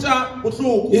fokotša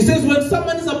botlhoko. He says, when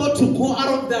someone is about to go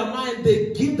out of their mind,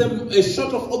 they give them a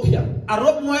shot of opium. A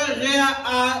re moe ge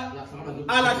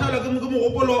a latlhelwa ke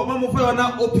mogopolo ba mo fa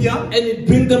yona opium. And it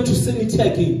brings them to sanity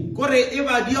again. Kore e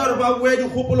ba dia gore ba boe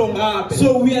dikgopolong gape.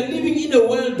 So we are living in a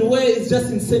world where it's just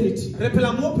insanity. Re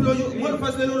phela mo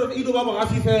lefatsheng le gore e dio ba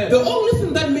bogafi fela. The only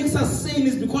thing that makes us sane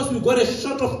is because we got a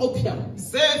shot of opium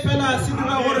Se fela se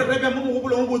dira gore re be mo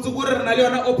mogopolong o botse kore re na le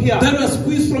yona opium. that was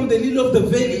squeezed from the lily of the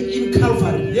valley in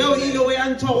Calvary. Yeo ile o ya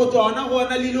ntšhwa go tswa gona go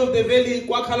ona lily of the valley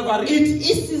kwa Calvary. It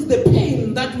eases the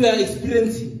pain that we are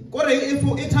experiencing. Kore e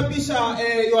thapiša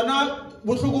yona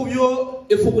botlhoko bjo,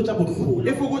 E fokotša bohloko.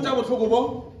 e fokotša botlhoko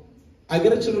bo. I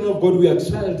get children of God, we are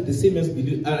tried the same as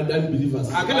unbelievers.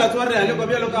 A ke la tswa re a lekwa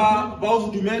bjalo ka ba o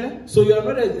se dumele. So you are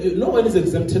not no one is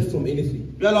exempted from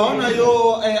anything. Bjalo ga ona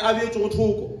yo a beetše go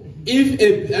thoko. If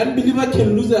an unbeliever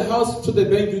can lose a house to the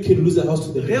bank, you can lose a house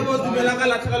to the Ge bank. o dumela ka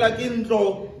latlhegelwa ke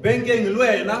ntlo bankeng le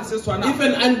wena se tshwana. If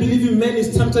an unbelieving man is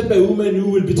tempted by women, you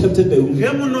will be tempted by Ge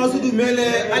women. monna o se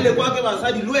dumele a lekwa ke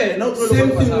basadi le wena o tlo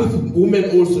Same lekwa ke thing basadi. with women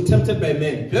also, tempted by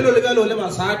men. Bjalo le bjalo le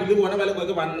basadi le bona ba lekwa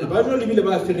ke banna.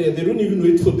 They don't even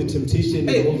wait for the temptation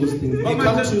and all those things. They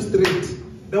come to you straight.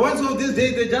 The ones of this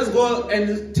day, they just go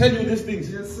and tell you these things.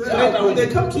 Straight away. They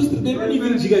come to you straight. They don't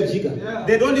even jigga.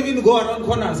 They don't even go around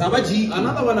corners.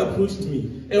 Another one approached me.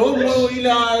 E o mongwe o ile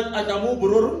a tla mo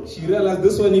bororo. She realized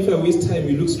this one, if I waste time,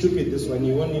 you look stupid. This one,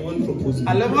 you won't propose me.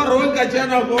 A le mara o ka tšea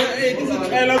nako ke se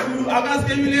tlhaela kudu a ka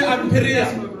se ebile a mpherea.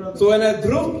 So when I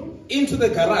drove into the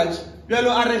garage,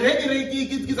 Bjalo a re ge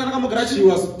ke tsena ka mo garage, she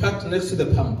was parked next to the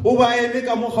pump. o ba eme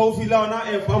ka mo gaufi la ona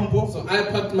pampo. So I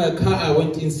parked my car, I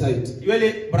went inside.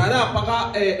 Jwale brother a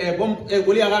paka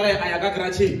koloi ya gage a ya ka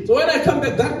garage. So when I come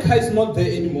back, that car is not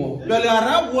there anymore. Jwale a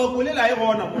ra bua koloi la e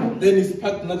gona mo. Then it's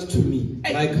parked next to me,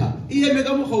 my car. E eme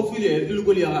ka mo gaufi le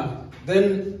koloi ya gage.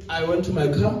 Then I went to my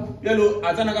car. Bjalo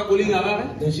a tsena ka koloi ya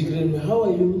gage. Then she greeted me, how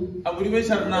are you? A mo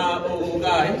dumedisa re na o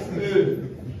kae?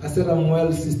 I said, I'm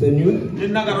well, sister, and you? Le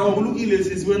nna ka ra go lokile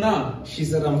se se wena. She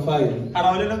said, I'm fine. A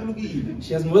ra o lena go lokile.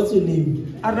 She asked me, what's your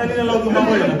name? A re na le la go tuma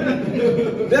wena.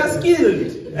 They are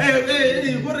skilled.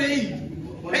 Gore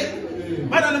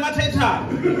ba na le mathata.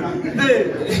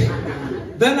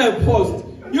 Then I paused.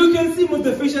 You can see with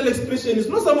the facial expression, it's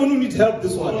not someone who needs help,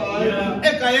 this one. E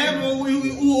ka emo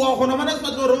o gona bona se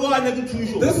batlo re o ane ke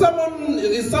thuso. This someone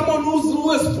is someone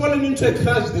who has fallen into a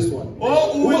crash, this one.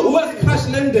 Who has crash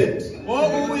landed.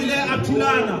 O ile a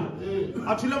thulana.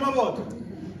 A thula mabota.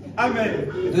 Amen.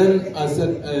 Then I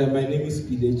said, my name is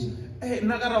Piletji.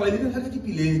 Nna ka ra wa ile ka ke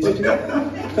Piletji.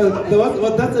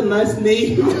 That's a nice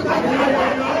name.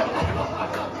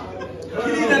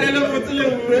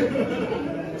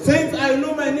 Since I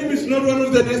know my name is not one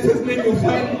of the nicest names you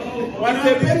find, one of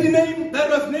the very name that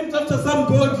was named after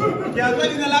somebody.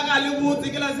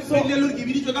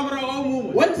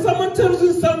 When someone tells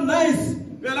you sound nice,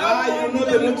 you know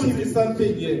the motive is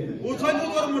something here. I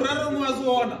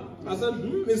said,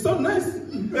 it sounds nice.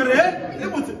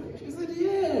 She said,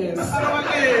 yes.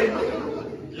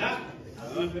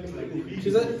 She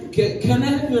said, can I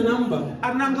have your number? I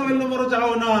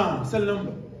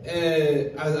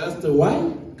asked her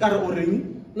why.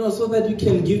 No, so that you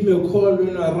can give me a call when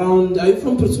you're around. Are you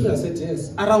from Pretoria? I said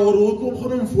yes. When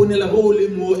you're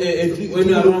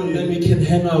around, then we can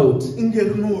hang out.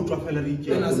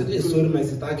 Then I said, hey, sorry, my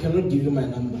sister, I cannot give you my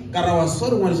number. Yeah,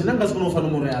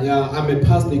 I'm a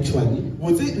pastor actually.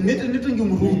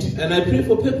 And I pray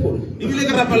for people.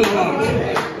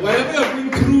 Whatever you're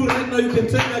going through right now, you can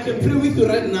tell me I can pray with you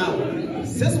right now.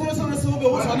 She was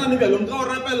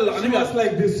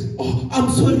like this. Oh, I'm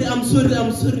sorry.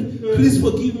 Please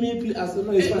forgive me. Please. I said,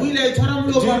 no, it's fine.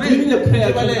 Give me a prayer.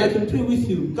 I can pray with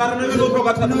you. No, I'm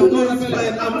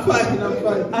fine.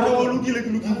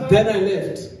 Then I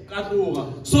left.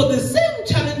 So the same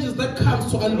challenges that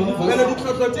comes to unbelievers,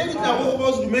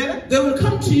 they will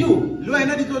come to you.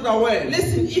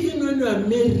 Listen, even when you are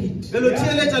married.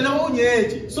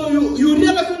 So you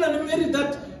realize when you are married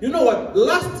that, you know what,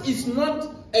 lust is not,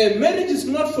 marriage is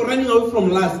not for running away from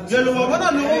lust. Because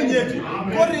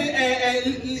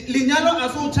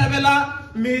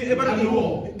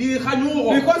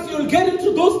you'll get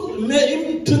into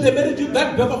the marriage with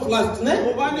that bag of lust. And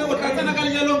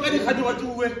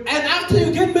after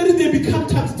you get married, they become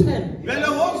times 10.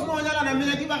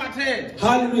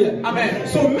 Hallelujah. Amen.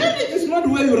 So marriage is not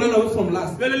where you run away from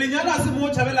lust. But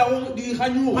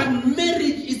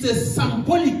marriage is a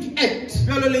symbolic act.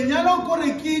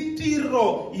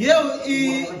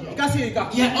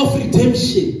 Yeah, of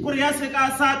redemption.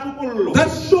 That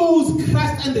shows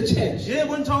Christ and the church.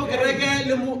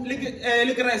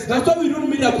 That's why we don't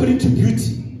meet according to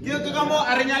beauty. We don't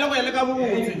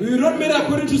meet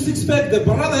according to six-pack. The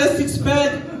brother has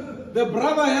six-pack. The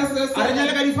brother has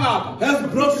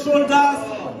broad shoulders.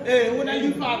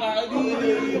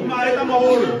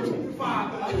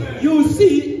 You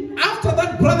see, after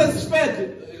that brother's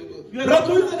fed, brother,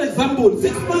 to use an example,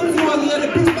 6 months he was here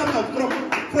a big stomach,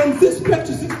 from six-pack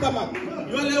to six stomach.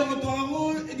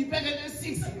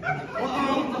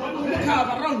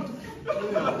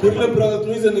 Give my brother to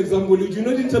use an example. You do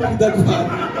not interpret that part.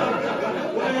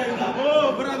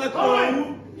 Oh, brother,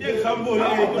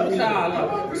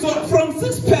 so from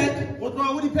 6-pack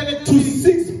to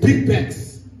 6 big bags.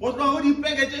 So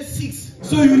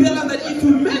you realize that if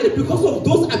you marry because of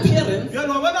those appearances,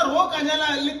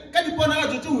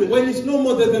 when it's no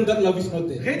more than that, love is not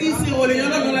there.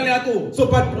 So,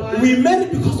 but we marry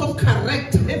because of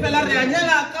character. When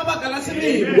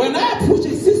I approach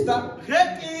a sister,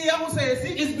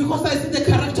 it's because I see the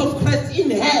character of Christ in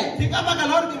her.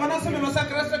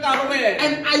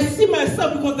 And I see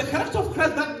myself because the character of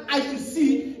Christ that I should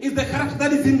see is the character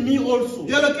that is in me also.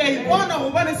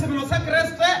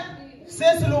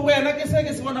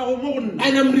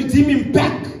 And I'm redeeming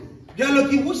back that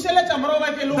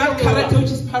character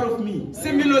which is part of me.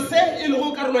 Because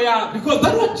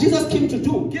that's what Jesus came to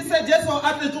do. He did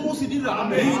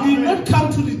not come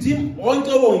to redeem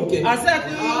wonke.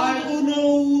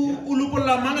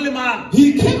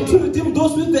 He came to redeem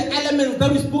those with the elements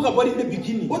that we spoke about in the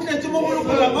beginning. Praise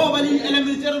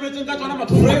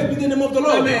be the name of the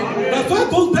Lord. Amen. That's why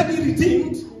those that he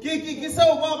redeemed,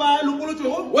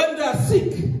 when they are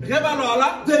sick, they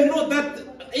know that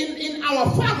in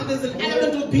our Father there's an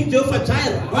element of being Jehovah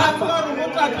Jireh.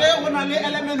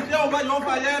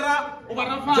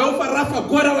 Jehovah Rapha,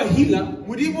 God our healer.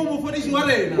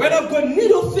 When I've got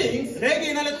need of things,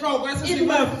 in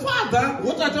my Father,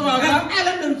 there's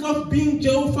elements of being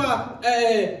Jehovah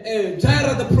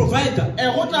Jireh, the provider.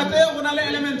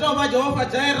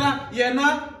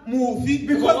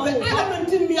 Because the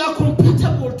elements in me are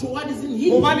compatible to what is in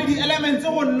him.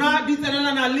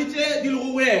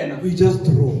 We just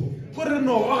draw. We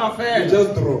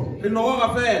just draw.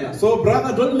 So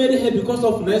brother, don't marry her because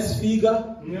of nice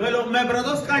figure,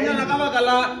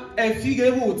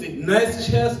 nice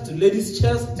chest, ladies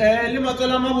chest.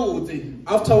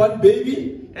 After one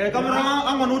baby,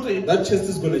 that chest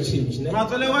is going to change.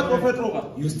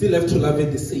 You still have to love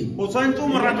it the same. My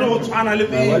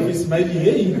wife is smiling.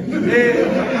 Hey.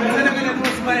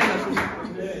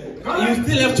 You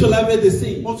still have to love it the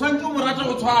same.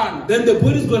 Then the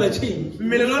body is going to change.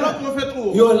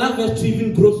 Your love has to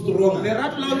even grow stronger.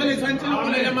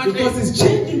 Because it's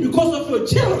changing because of your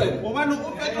children.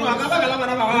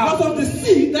 Because of the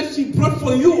seed that she brought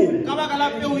for you.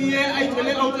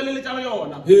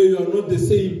 Hey, you are not the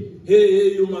same.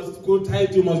 Hey, you must go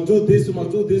tight, you must do this, you must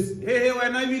do this.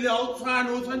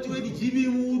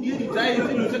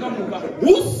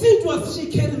 Whose seed was she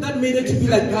carrying that made her to be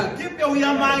like that?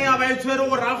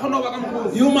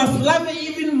 You must love her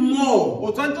even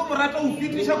more.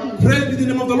 Praise be the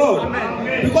name of the Lord.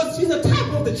 Amen. Because she's a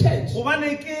type of the church. Where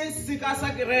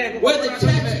the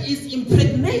church is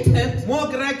impregnated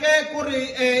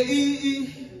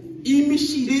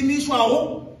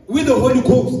with the Holy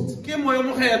Ghost. ke moya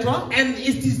mokgethwa And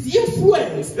it is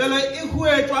influenced bjale e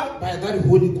huetšwa by that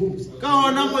Holy Ghost. ka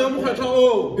ona moya mokgethwa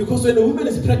o. Because when a woman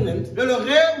is pregnant, Bjale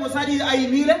ge mosadi a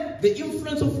imile the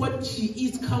influence of what she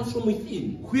eats comes from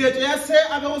within. huetšo ya se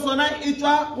a bego sona e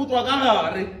tšwa go tswa ka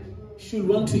gare. She'll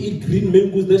want to eat green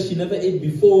mangoes that she never ate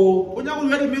before. o nyaka go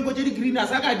dira dimengo tše di green a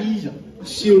sa ka dija.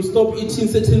 She'll stop eating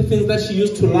certain things that she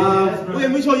used to love. o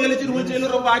emiša o jele tše dingwe tše e le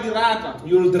gore ba di rata.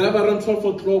 You'll drive around 12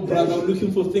 o'clock, brother,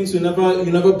 looking for things you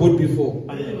never bought before.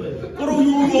 gore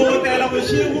o otela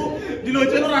bošego dilo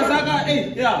tše le ra sa ka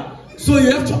ya. So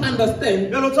you have to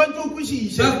understand bjale o tshwanetse o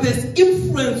kwešiše that there's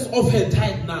influence of her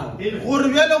diet now. gore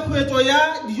bjale huetšo ya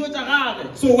dijo tša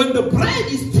gage. So when the bride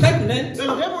is pregnant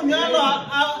bjale ge monyalwa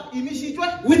a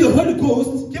imišitšwe with the Holy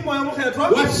Ghost, ke moya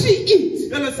mokgethwa what she eats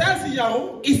bjale se a se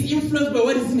jago is influenced by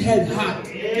what is in her heart.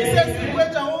 ke se se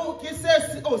huetšago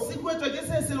se huetšwa ke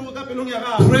se se lego ka pelong ya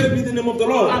gage. Praise be the name of the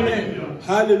Lord. Amen.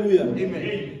 Hallelujah.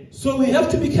 Amen. So we have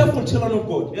to be careful, children of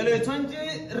God. bjale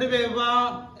tshwanetse re be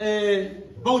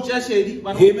ba o tšea šedi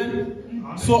bana.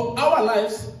 Amen. So our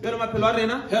lives bjale maphelo a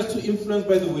rena has to influence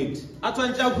by the weight. a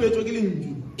tshwanetse a huetšwe ke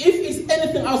lentšu. If it's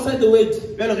anything outside the weight,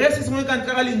 bjale ge se sengwe ka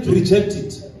ntle ga lentšu reject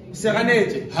it. se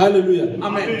ganetše. Hallelujah.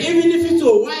 Amen. Even if it's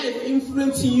your wife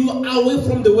influencing you away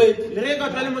from the weight, le ge ka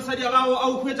tla le mosadi wa gago a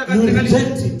o huetša ka you ntle ga reject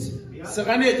lentšu it. se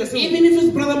ganetše seo. Even if it's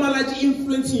Brother Malatsi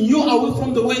influencing you away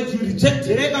from the weight, you reject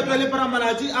le it. ge ka tla le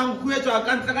paramalatši a nhuetšwa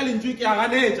ka ntle ga lentšu ke a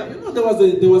ganetša. You know,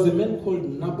 there was a man called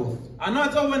Naboth a no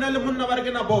tse o bona le monna ba re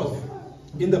ke Naboth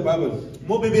in the Bible.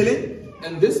 mo bebeleng.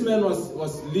 And this man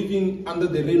was living under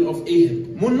the reign of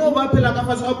Ahab. monna o ba phela ka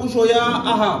fase ga pušo ya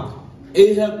Ahab.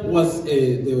 Ahab was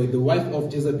the wife of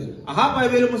Jezebel. Ahab e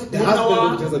be le The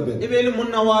husband of Jezebel. e be le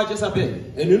monna wa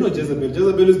Jezebel. And you know Jezebel.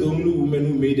 Jezebel is the only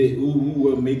woman who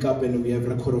wore makeup, and we have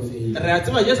record of her. re a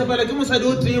tseba Jezebel ke mosadi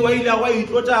o tee wa ile wa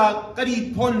itlotša ka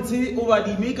dipontshe o ba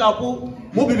di-makeup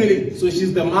mo bebeleng. So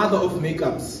she's the mother of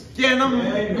makeups. ke yena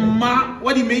mma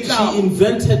wa di-makeup. She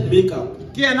invented makeup.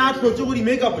 ke yena a tlotše go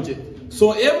di-makeup tše.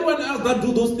 So everyone else that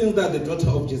do those things, they are the daughter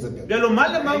of Jezebel. bjalo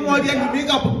mang le mang wa di ya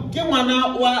di-makeup ke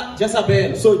ngwana wa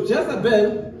Jezebel. So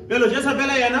Jezebel, bjalo Jezebel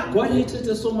yena God hated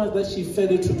her so much that she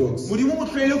fed it to dogs. modimo mo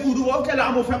tlhoele kudu wa o tlela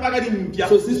a mo fepa ka dimpša.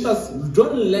 So sisters,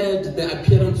 don't let the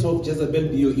appearance of Jezebel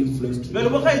be your influence to bjalo you,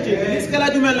 bogaetšedi le seke la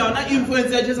dumela ona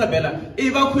influence ya Jezebel e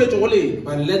ba khuetšo go lena.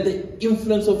 but let the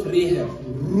influence of Rahab,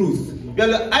 Ruth,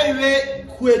 bjalo a e be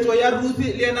khuetšo ya Ruth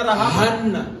le yena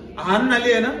Rahab, Hannah le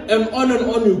yena, and on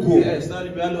you go. yes na le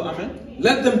bjalo. Amen.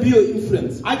 Let them be your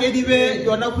influence. a ke di be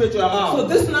yona khuetšo ya So gago.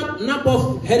 this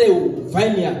Naboth had a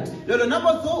vineyard. bjalo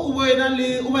Naboth o ba ena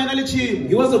le tšhemo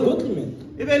He was a godly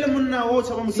man. e be le monna o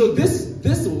tšhaba So modimo.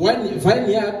 this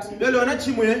vineyard, bjalo yona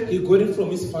tšhemo ye he got it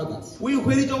from his fathers. o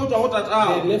ikgweditše go tswa go They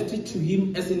tatagwe left it to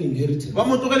him as an inheritance. ba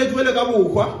mo tlogelediwele ka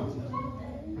bokgwa.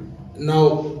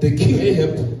 Now the king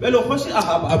Ahab bjalo kgoši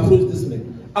Ahab approached this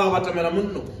man a batamela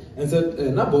monno and said,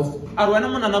 Naboth, a re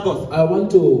wena monna Naboth, I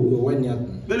want your vineyard.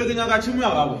 bjalo ke nyaka tšhemo ya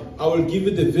gagwe I will give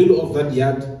you the value of that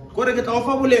yard kore ke tla go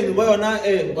fa boleng ba yona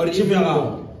Or tšhemo ya even gagwe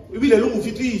more. ebile le go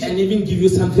fetiša and even give you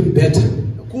something better.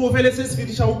 ko o fele se se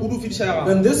fetišago kudu o fetiša ya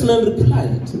gagwe. And this man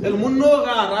replied bjalo monno o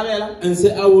ga a rabela and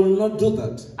said, I will not do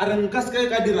that. a re nka se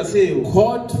ka dira seo.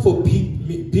 God forbid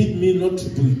me not to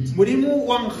do it. modimo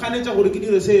wa nkganetša gore ke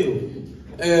dire seo.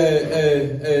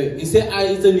 He said,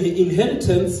 it's an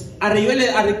inheritance a re yole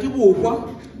a re ke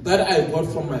bokgwa that I got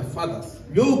from my fathers.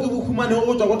 bjo ke bokhumaneng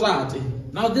go tswa go tate.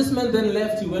 Now this man then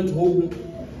left, he went home,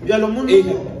 bjalo monno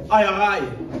Ahab. a ya gae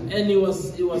and he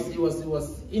was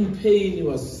in pain, he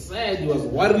was sad, he was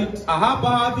worried. a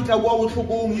gapa a fitlha kwa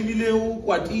botlhokong ebile o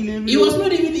kwatile He was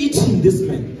not even eating, this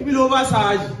man. ebile o ba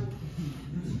sa je.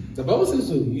 The Bible says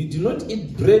so. You do not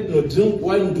eat bread, nor drink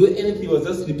wine, do anything. He was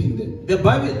just sleeping there.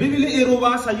 bibele e re o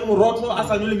ba a sa je borotho a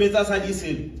sa nwe le metsi a sa je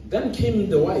selo. Then came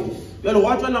the wife. bjalo go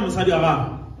a tswalela mosadi wa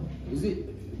gagwe. You see,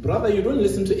 brother, you don't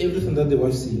listen to everything that the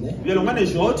wife says. Eh? bjalo ngwane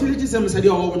jo o theletše se mosadi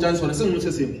wa go botsang sone se ngwe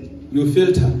se sengwe You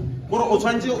filter. gore o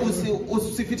tshwanetse o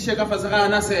se fetiše ka fase ga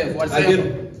yana sefo wa Again,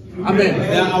 sefo. Amen.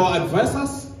 they are our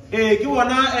advisors. Ke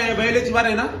bona baeletši ba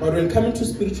rena But when coming to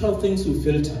spiritual things, you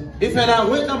filter. e fela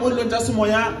go e tla mo dilong tša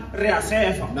semoya re a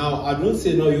sefa. Now, I don't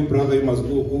say, no, you brother, you must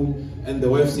go home. And the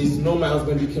wife says, no, my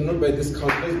husband, you cannot buy this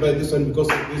couch. Let's buy this one because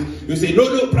of this. You say,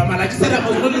 no, Brahman, I said I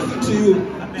must not listen to you.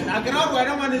 a ke ra gore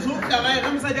wena ngwane so tla gae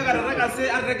ge mosadi a ka re reka se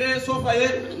a reke sofa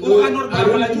ye No, o gane gore I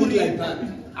don't Brahman put ke like that.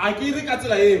 a ke re ka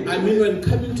tsela eo. I mean, when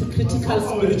coming to critical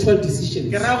spiritual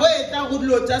decisions. ke ra go e tla go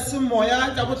dilo tša semoya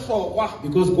tša bohlokwa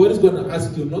Because God is going to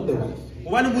ask you, not the wife.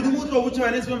 gobane modimo o tlo botša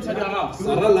wena se be mosadi wa gago.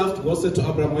 Sarah laughed. God said to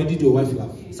Abraham, why did your wife laugh?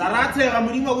 Sara a tshega,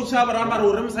 modimo a botša Abraham a re,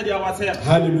 ore mosadi wa go a tshega.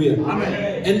 Hallelujah.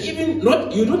 Amen. And even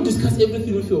not, you don't discuss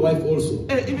everything with your wife also.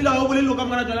 Ebile ga o bolele ka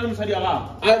mona tswela le mosadi wa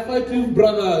gago. I fight with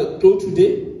brother Joe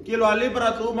today. Ke lwa le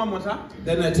bratlo ma mohla.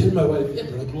 Then I tell my wife, yeah,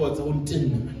 brother, what's on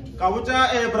 10? Ka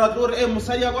botša bratlo re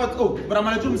mosadi wa go o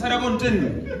bramaletso mosadi wa go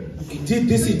ntenne. He did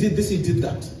this, he did this, he did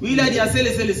that. O ile a di a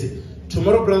sele se.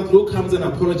 Tomorrow, brother Joe comes and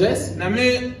apologizes.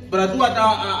 Name bratlo wa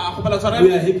ta a gopela tshwara.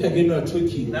 We are happy again, we are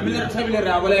talking. Name le re thabile re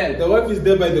a bolela. The wife is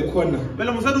there by the corner.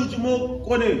 Bele mosadi o tsi mo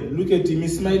koneng. Look at him,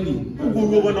 he's smiling. O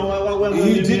go bona wa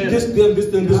He did this,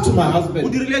 this to my O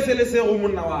husband. dirile sele se go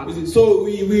monna wa. So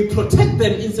we protect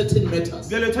them in certain matters.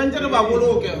 Bele tshwantse re ba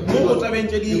boloke mo go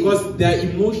tabentse di. Because they are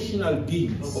emotional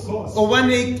beings.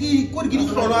 Gobane ke ko di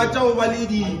ditlolwa tša go ba le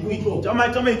di tša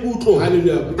maikutlo.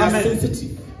 Hallelujah. They are Amen.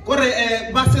 sensitive. Kore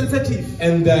ba sensitive.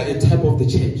 And they are a type of the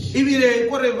church. Ebile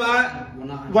kore ba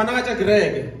bona ga tša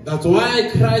kereke. That's why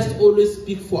Christ always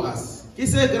speaks for us Ke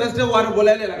se Kriste wa re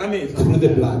bolelela ka metsi. through the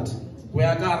blood. Go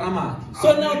ya ka rama.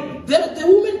 So now the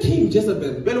woman came,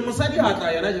 Jezebel, Bele mosadi ha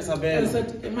tla yena and Jezabel.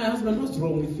 said, hey, my husband, what's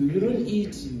wrong with you? You don't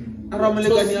eat. A ra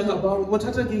molekani ya ka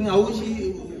bothata ke eng a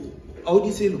o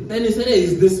di selo. Then he said, hey,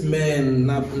 is this man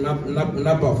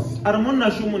Naboth? A re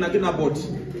monna shumo na ke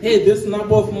Nabot. Hey, this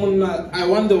Naboth, I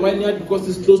want the vineyard because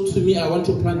it's close to me. I want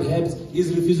to plant herbs.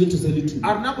 He's refusing to sell it to me.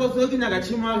 A re Nabot ke nyaka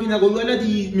tshimo ke nyaka o duela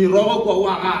di merogo kwa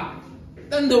wa ga.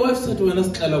 Then the wife said to him,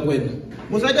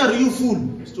 Mosadi a re you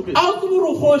fool. Stupid.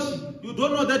 You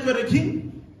don't know that you're a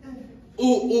king?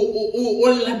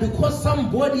 Because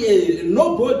somebody,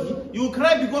 nobody, You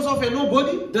cry because of a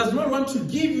nobody? does not want to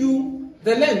give you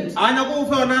the land. Anya go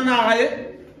fa ona naga e.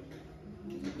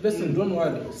 Listen, don't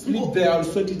worry. Sleep there, I'll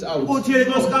sort it out. O tshele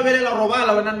go ska belela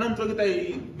robala wena nna ntlo ke ta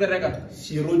e bereka.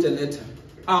 She wrote a letter.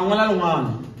 A ngola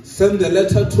lengwana. Send the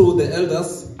letter to the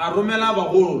elders A romela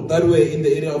bagolo. that were in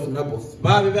the area of Naboth.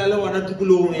 Ba be ba le bona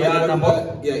tukulong ya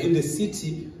Nabot. Yeah, in the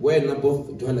city where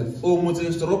Naboth dwelleth. O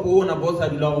motseng storopo o Nabot a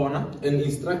dula gona. And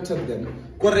instructed them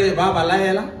Kore ba ba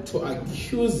laela to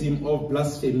accuse him of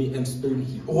blasphemy and stone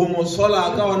him. go mo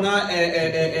sola ka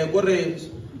ona kore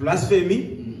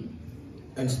blasphemy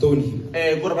And stone him.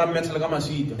 kore ba mmetla ka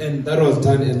maswika. And that was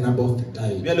done, and Naboth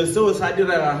died. Bjalo seo sa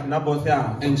direga Nabot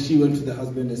ya. And she went to the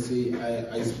husband and said,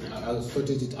 I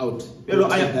sorted it out. Bjalo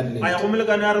That a land. ya go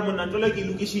melekane a re monna ntlo ke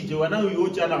lokishitse wena o yo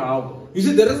tsana gago. You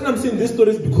see, the reason I'm saying this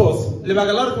story is because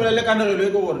Lebaka la re tlolela kanegelo e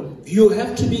ke gore you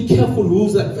have to be careful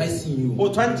who's advising you. o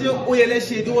tshwantse o ele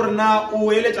shedi gore na o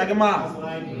eletša ke mang.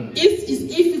 If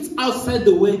it's outside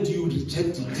the word, you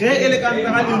reject it. Ge e le ka ntle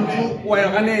ga lentšu wa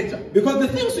ya ganetša. Because the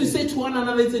things we say to one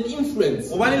another is an influence.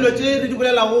 Gobane dilo tše re di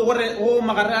bolelago gore go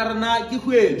magare a rena ke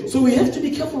khuetšo. So we have to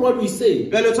be careful what we say.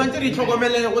 Bjale o tshwantse re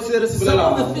itlhokomele go se re se Some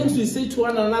of the bolelago. things we say to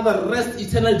one another rest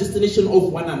eternal destination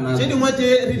of one Tše another. dingwe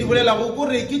tše re di bolelago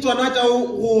kore ke tsona tša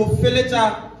go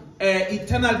feletša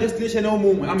eternal destination o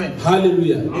mongwe. Amen.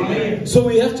 Hallelujah. Amen. So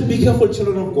we have to be careful,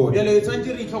 children of God. Bjale o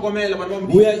tshwantse re itlhokomele bana ba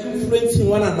We modimo. are influencing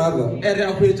one another. Re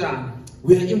a khuetšana.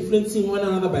 We are influencing one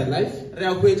another by life, Re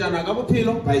a khuetšana ka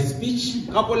bophelo, by speech.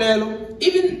 ka polelo.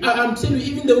 Even I'm telling you,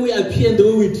 even the way we appear and the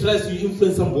way we dress, you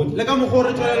influence somebody. Le ka mokgwa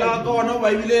re tswelela ka ona ba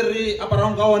ebile re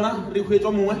aparang ka ona re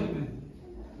khuetšwa mongwe.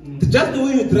 Just the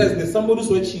way you dress, there's somebody who's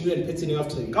watching you and petting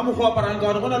after you. Ka mokgwa aparang ka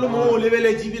ona go na le mo o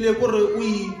lebeletše ebile kore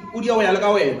o dia o ya le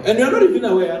ka wena. And you're not even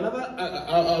aware.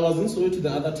 I was in Soweto the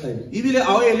other time. Ebile a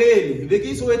o elele be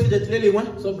ke se o etšetša le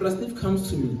lengwe. So Brother Steve comes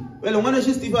to me. Bjale ngwane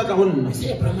Steve a tla go nna. I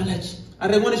say, Brother Malatsi, A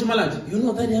re ngwane Malatsi. you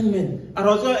know that young man? A re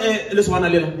o tswa lesogana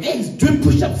lela. Hey, he's doing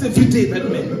push-ups every day, that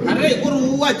man. A re kore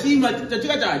o a tima tšatši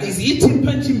ka tšatši. He's eating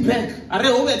punching bag. A re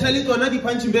o betha le tsona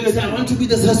di-punching bag. He said, I want to be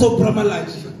the size of Brother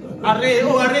Malatsi. A re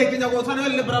ke nyaka go tshwana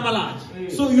le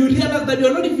Malatsi. So you realize that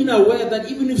you're not even aware that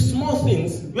even if small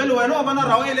things, Bjale wena o bona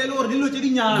ra o elele gore dilo tše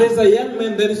dinnyane. there's a young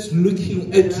man that is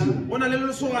looking at you. Go na le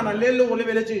lesogana le le go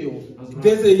lebeletšego.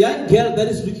 There's a young girl that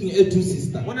is looking at you,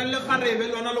 sister. Go na le kgarebe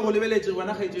le lona le go lebeletše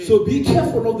wena kgaetšeng. So be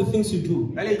careful of the things you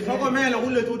do. Bjale itlhokomele go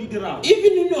dilo tše o di dirago.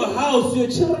 Even in your house, your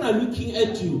children are looking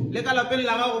at you. Le ka lapeng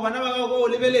la gago bana ba gago ba o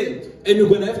lebeletše. And you're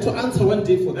going to have to answer one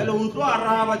day for Bjale them. o tlo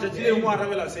araba tšatši lengwe o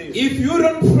arabela seo. If you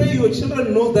don't pray, your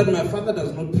children know that my father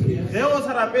does not pray. Ge o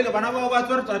sa rapele bana bao ba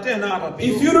tswa re tate ena a rapele.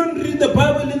 If you don't read the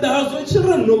Bible in the house, your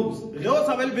children knows. Ge o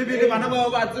sa ba le Bibele bana bao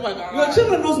ba tseba ka. Your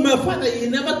children knows my father. He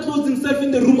never closed himself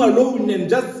in the room alone and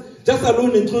just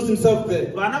alone and closed himself there.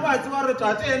 Bana ba tseba re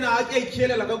tate ena a ke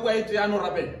ikhelela ka kwa ite ya no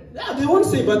rapela. Yeah, they won't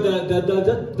say, but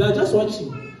they're just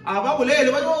watching. A ba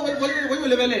bolele ba yo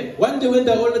lebelela. One day when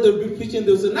they're older, they'll be preaching.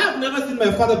 They'll say, "No, I've never seen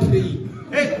my father pray."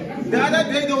 Hey, The other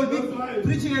day they will be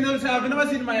preaching and they will say, I've never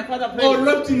seen my father pray. Or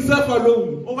left himself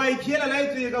alone.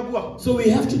 So we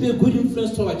have to be a good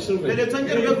influence to our children.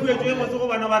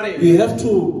 We have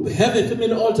to have a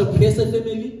family altar, praise a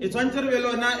family. You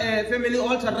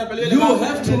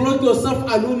have to lock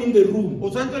yourself alone in the room.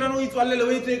 Pray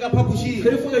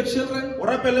for your children.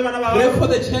 Pray for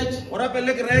the church.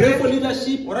 Pray for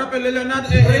leadership.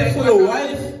 Pray for your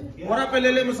wife.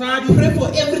 Pray for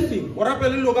everything.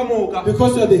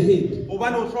 Because you are the head.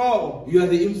 You are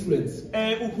the influence.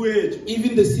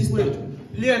 Even the sister.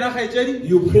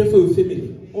 You pray for your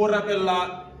family.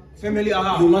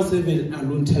 You must have an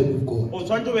alone time with God.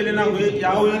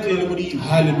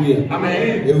 Hallelujah.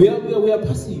 Amen. We are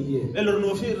passing here.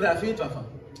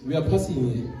 We are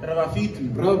passing here.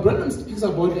 Brother Branham speaks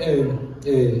about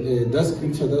that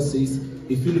scripture that says,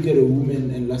 if you look at a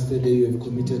woman and last day you have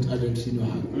committed adultery in your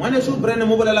heart.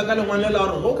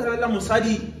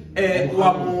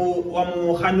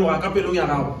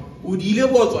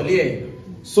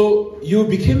 So you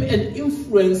became an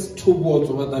influence towards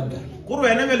that guy.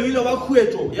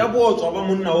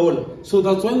 So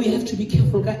that's why we have to be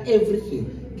careful about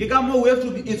everything. Even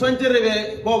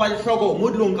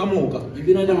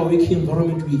in our working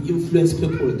environment, we influence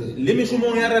people there. We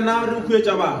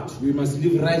must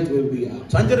live right where we are.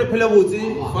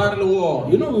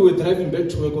 You know, we were driving back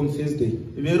to work on Thursday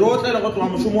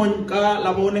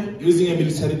using a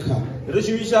military car.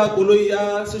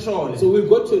 So we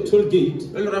got to a toll gate.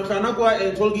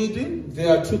 There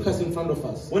are two cars in front of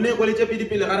us.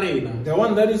 The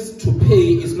one that is to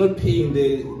pay is not paying.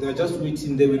 They are just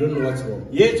waiting there. We don't know what's wrong.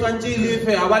 So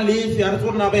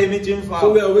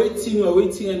we are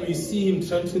waiting, and we see him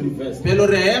trying to reverse.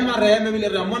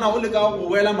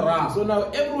 So now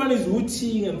everyone is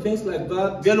hooting and things like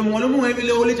that.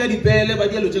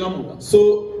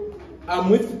 So I'm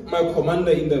with my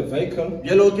commander in the vehicle.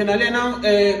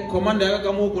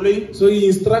 So he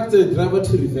instructed the driver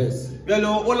to reverse.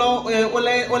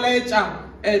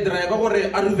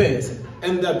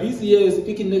 And they're busy here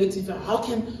speaking negative. How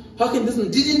can this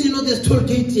one? Didn't you know there's toll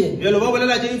gate here? How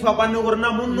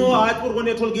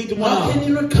can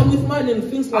you not come with money and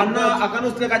things like that?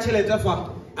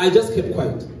 I just kept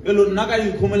quiet. Because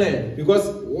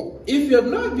if you have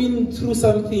not been through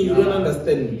something, you don't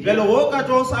understand. And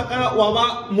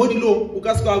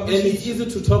it's easy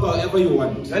to talk however you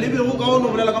want.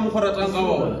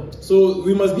 So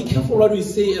we must be careful what we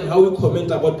say and how we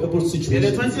comment about people's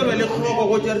situations.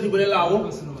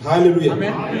 Hallelujah.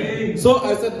 Amen. So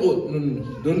I said, oh, no,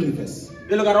 don't reverse.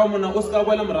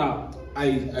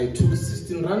 I took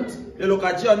 16 rand. Then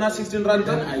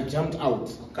I jumped out.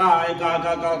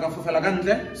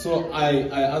 So I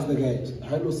asked the guy,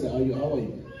 hello sir, how are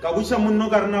you? He's a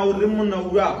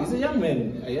young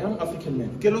man, a young African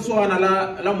man.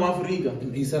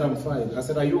 He said, I'm fine. I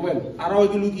said, are you well? Are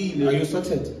you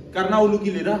sorted?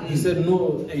 He said,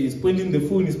 no. He's pointing the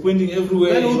phone, he's pointing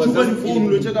everywhere.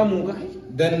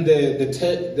 Then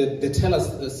the teller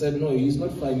said, no, he's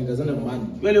not fine, he doesn't have money.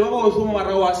 Then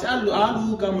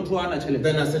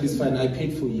I said, it's fine, I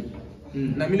paid for you.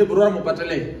 And he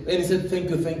said, thank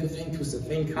you, sir,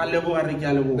 thank you.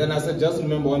 Then I said, just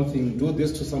remember one thing, do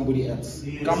this to somebody else.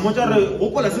 Then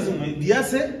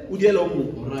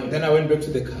I went back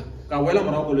to the car.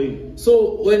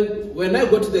 So when I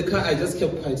got to the car, I just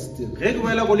kept quiet still.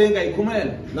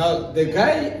 Now the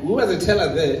guy who was the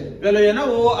teller there,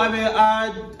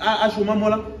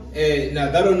 now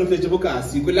that don't look he's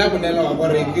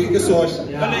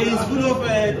full of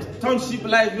township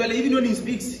life. Well, even when he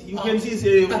speaks, you can see he's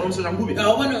from Solangubi.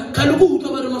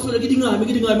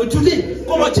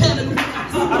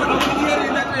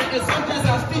 Sometimes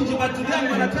are stingy, but today I'm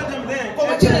going to tell them there.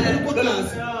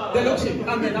 They look him.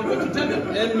 Amen. I'm going to tell them.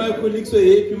 And my colleagues were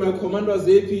happy, my commander was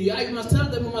happy. You must tell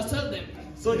them, you must tell them.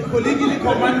 So the colleague in the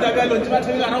commander,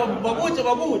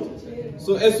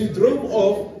 so as we drove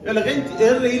off,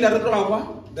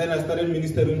 then I started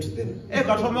ministering to them. I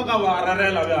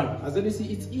said, you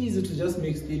see, it's easy to just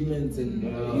make statements and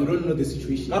you don't know the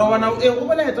situation.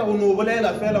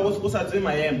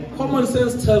 Common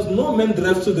sense tells no man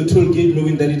drives to the toll gate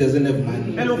knowing that he doesn't have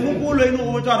money.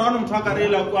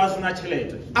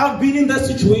 I've been in that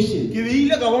situation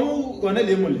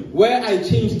where I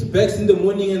changed bags in the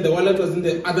morning and the wallet was in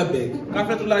the other bag.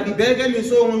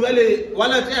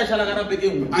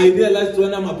 I realized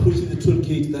when I'm approaching the toll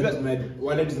gate that my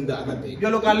wallet is in the other bag.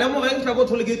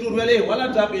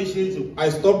 I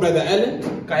stopped by the island.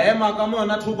 I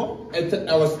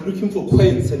was looking for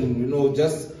coins and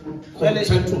just trying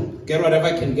to get whatever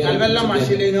I can get.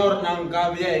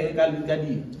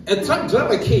 A truck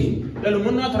driver came.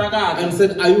 and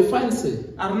said, "Are you fine, sir?"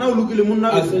 I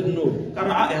said, "No,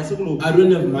 I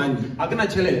don't have money."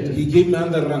 He gave me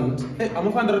 100 rand.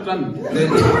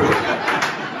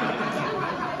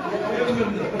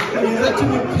 Then he said to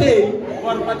me, "Pay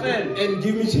and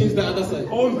give me change the other side."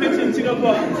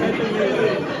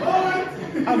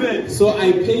 So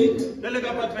I paid,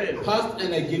 passed,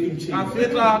 and I gave him change.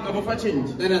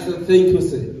 Then I said, "Thank you,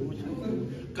 sir."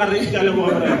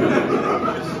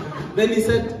 Then he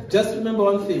said, "Just remember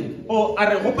one thing. One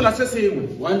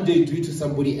day do it to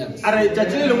somebody else." So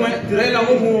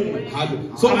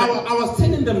I was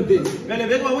telling them this.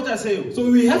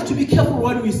 So we have to be careful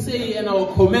what we say and our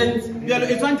comments. And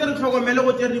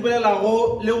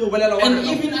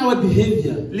even our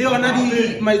behavior.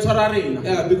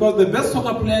 Yeah, because the best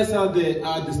soccer players are the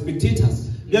spectators.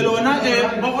 So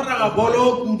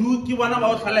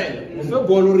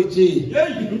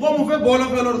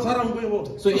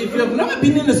if you have never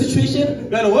been in a situation,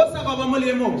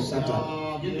 shut up.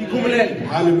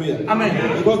 Hallelujah.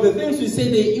 Amen. Because the things we say,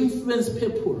 they influence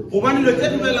people.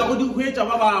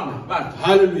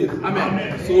 Hallelujah.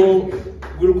 Amen. So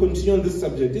we'll continue on this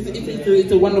subject.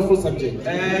 It's a wonderful subject.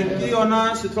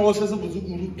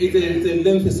 It's a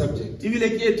lengthy subject.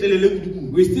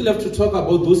 We still have to talk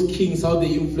about those kings, how they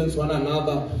influence one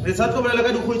another.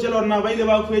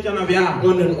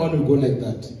 On and on we go like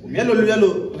that.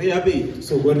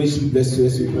 So God should bless you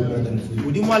as you go, brother and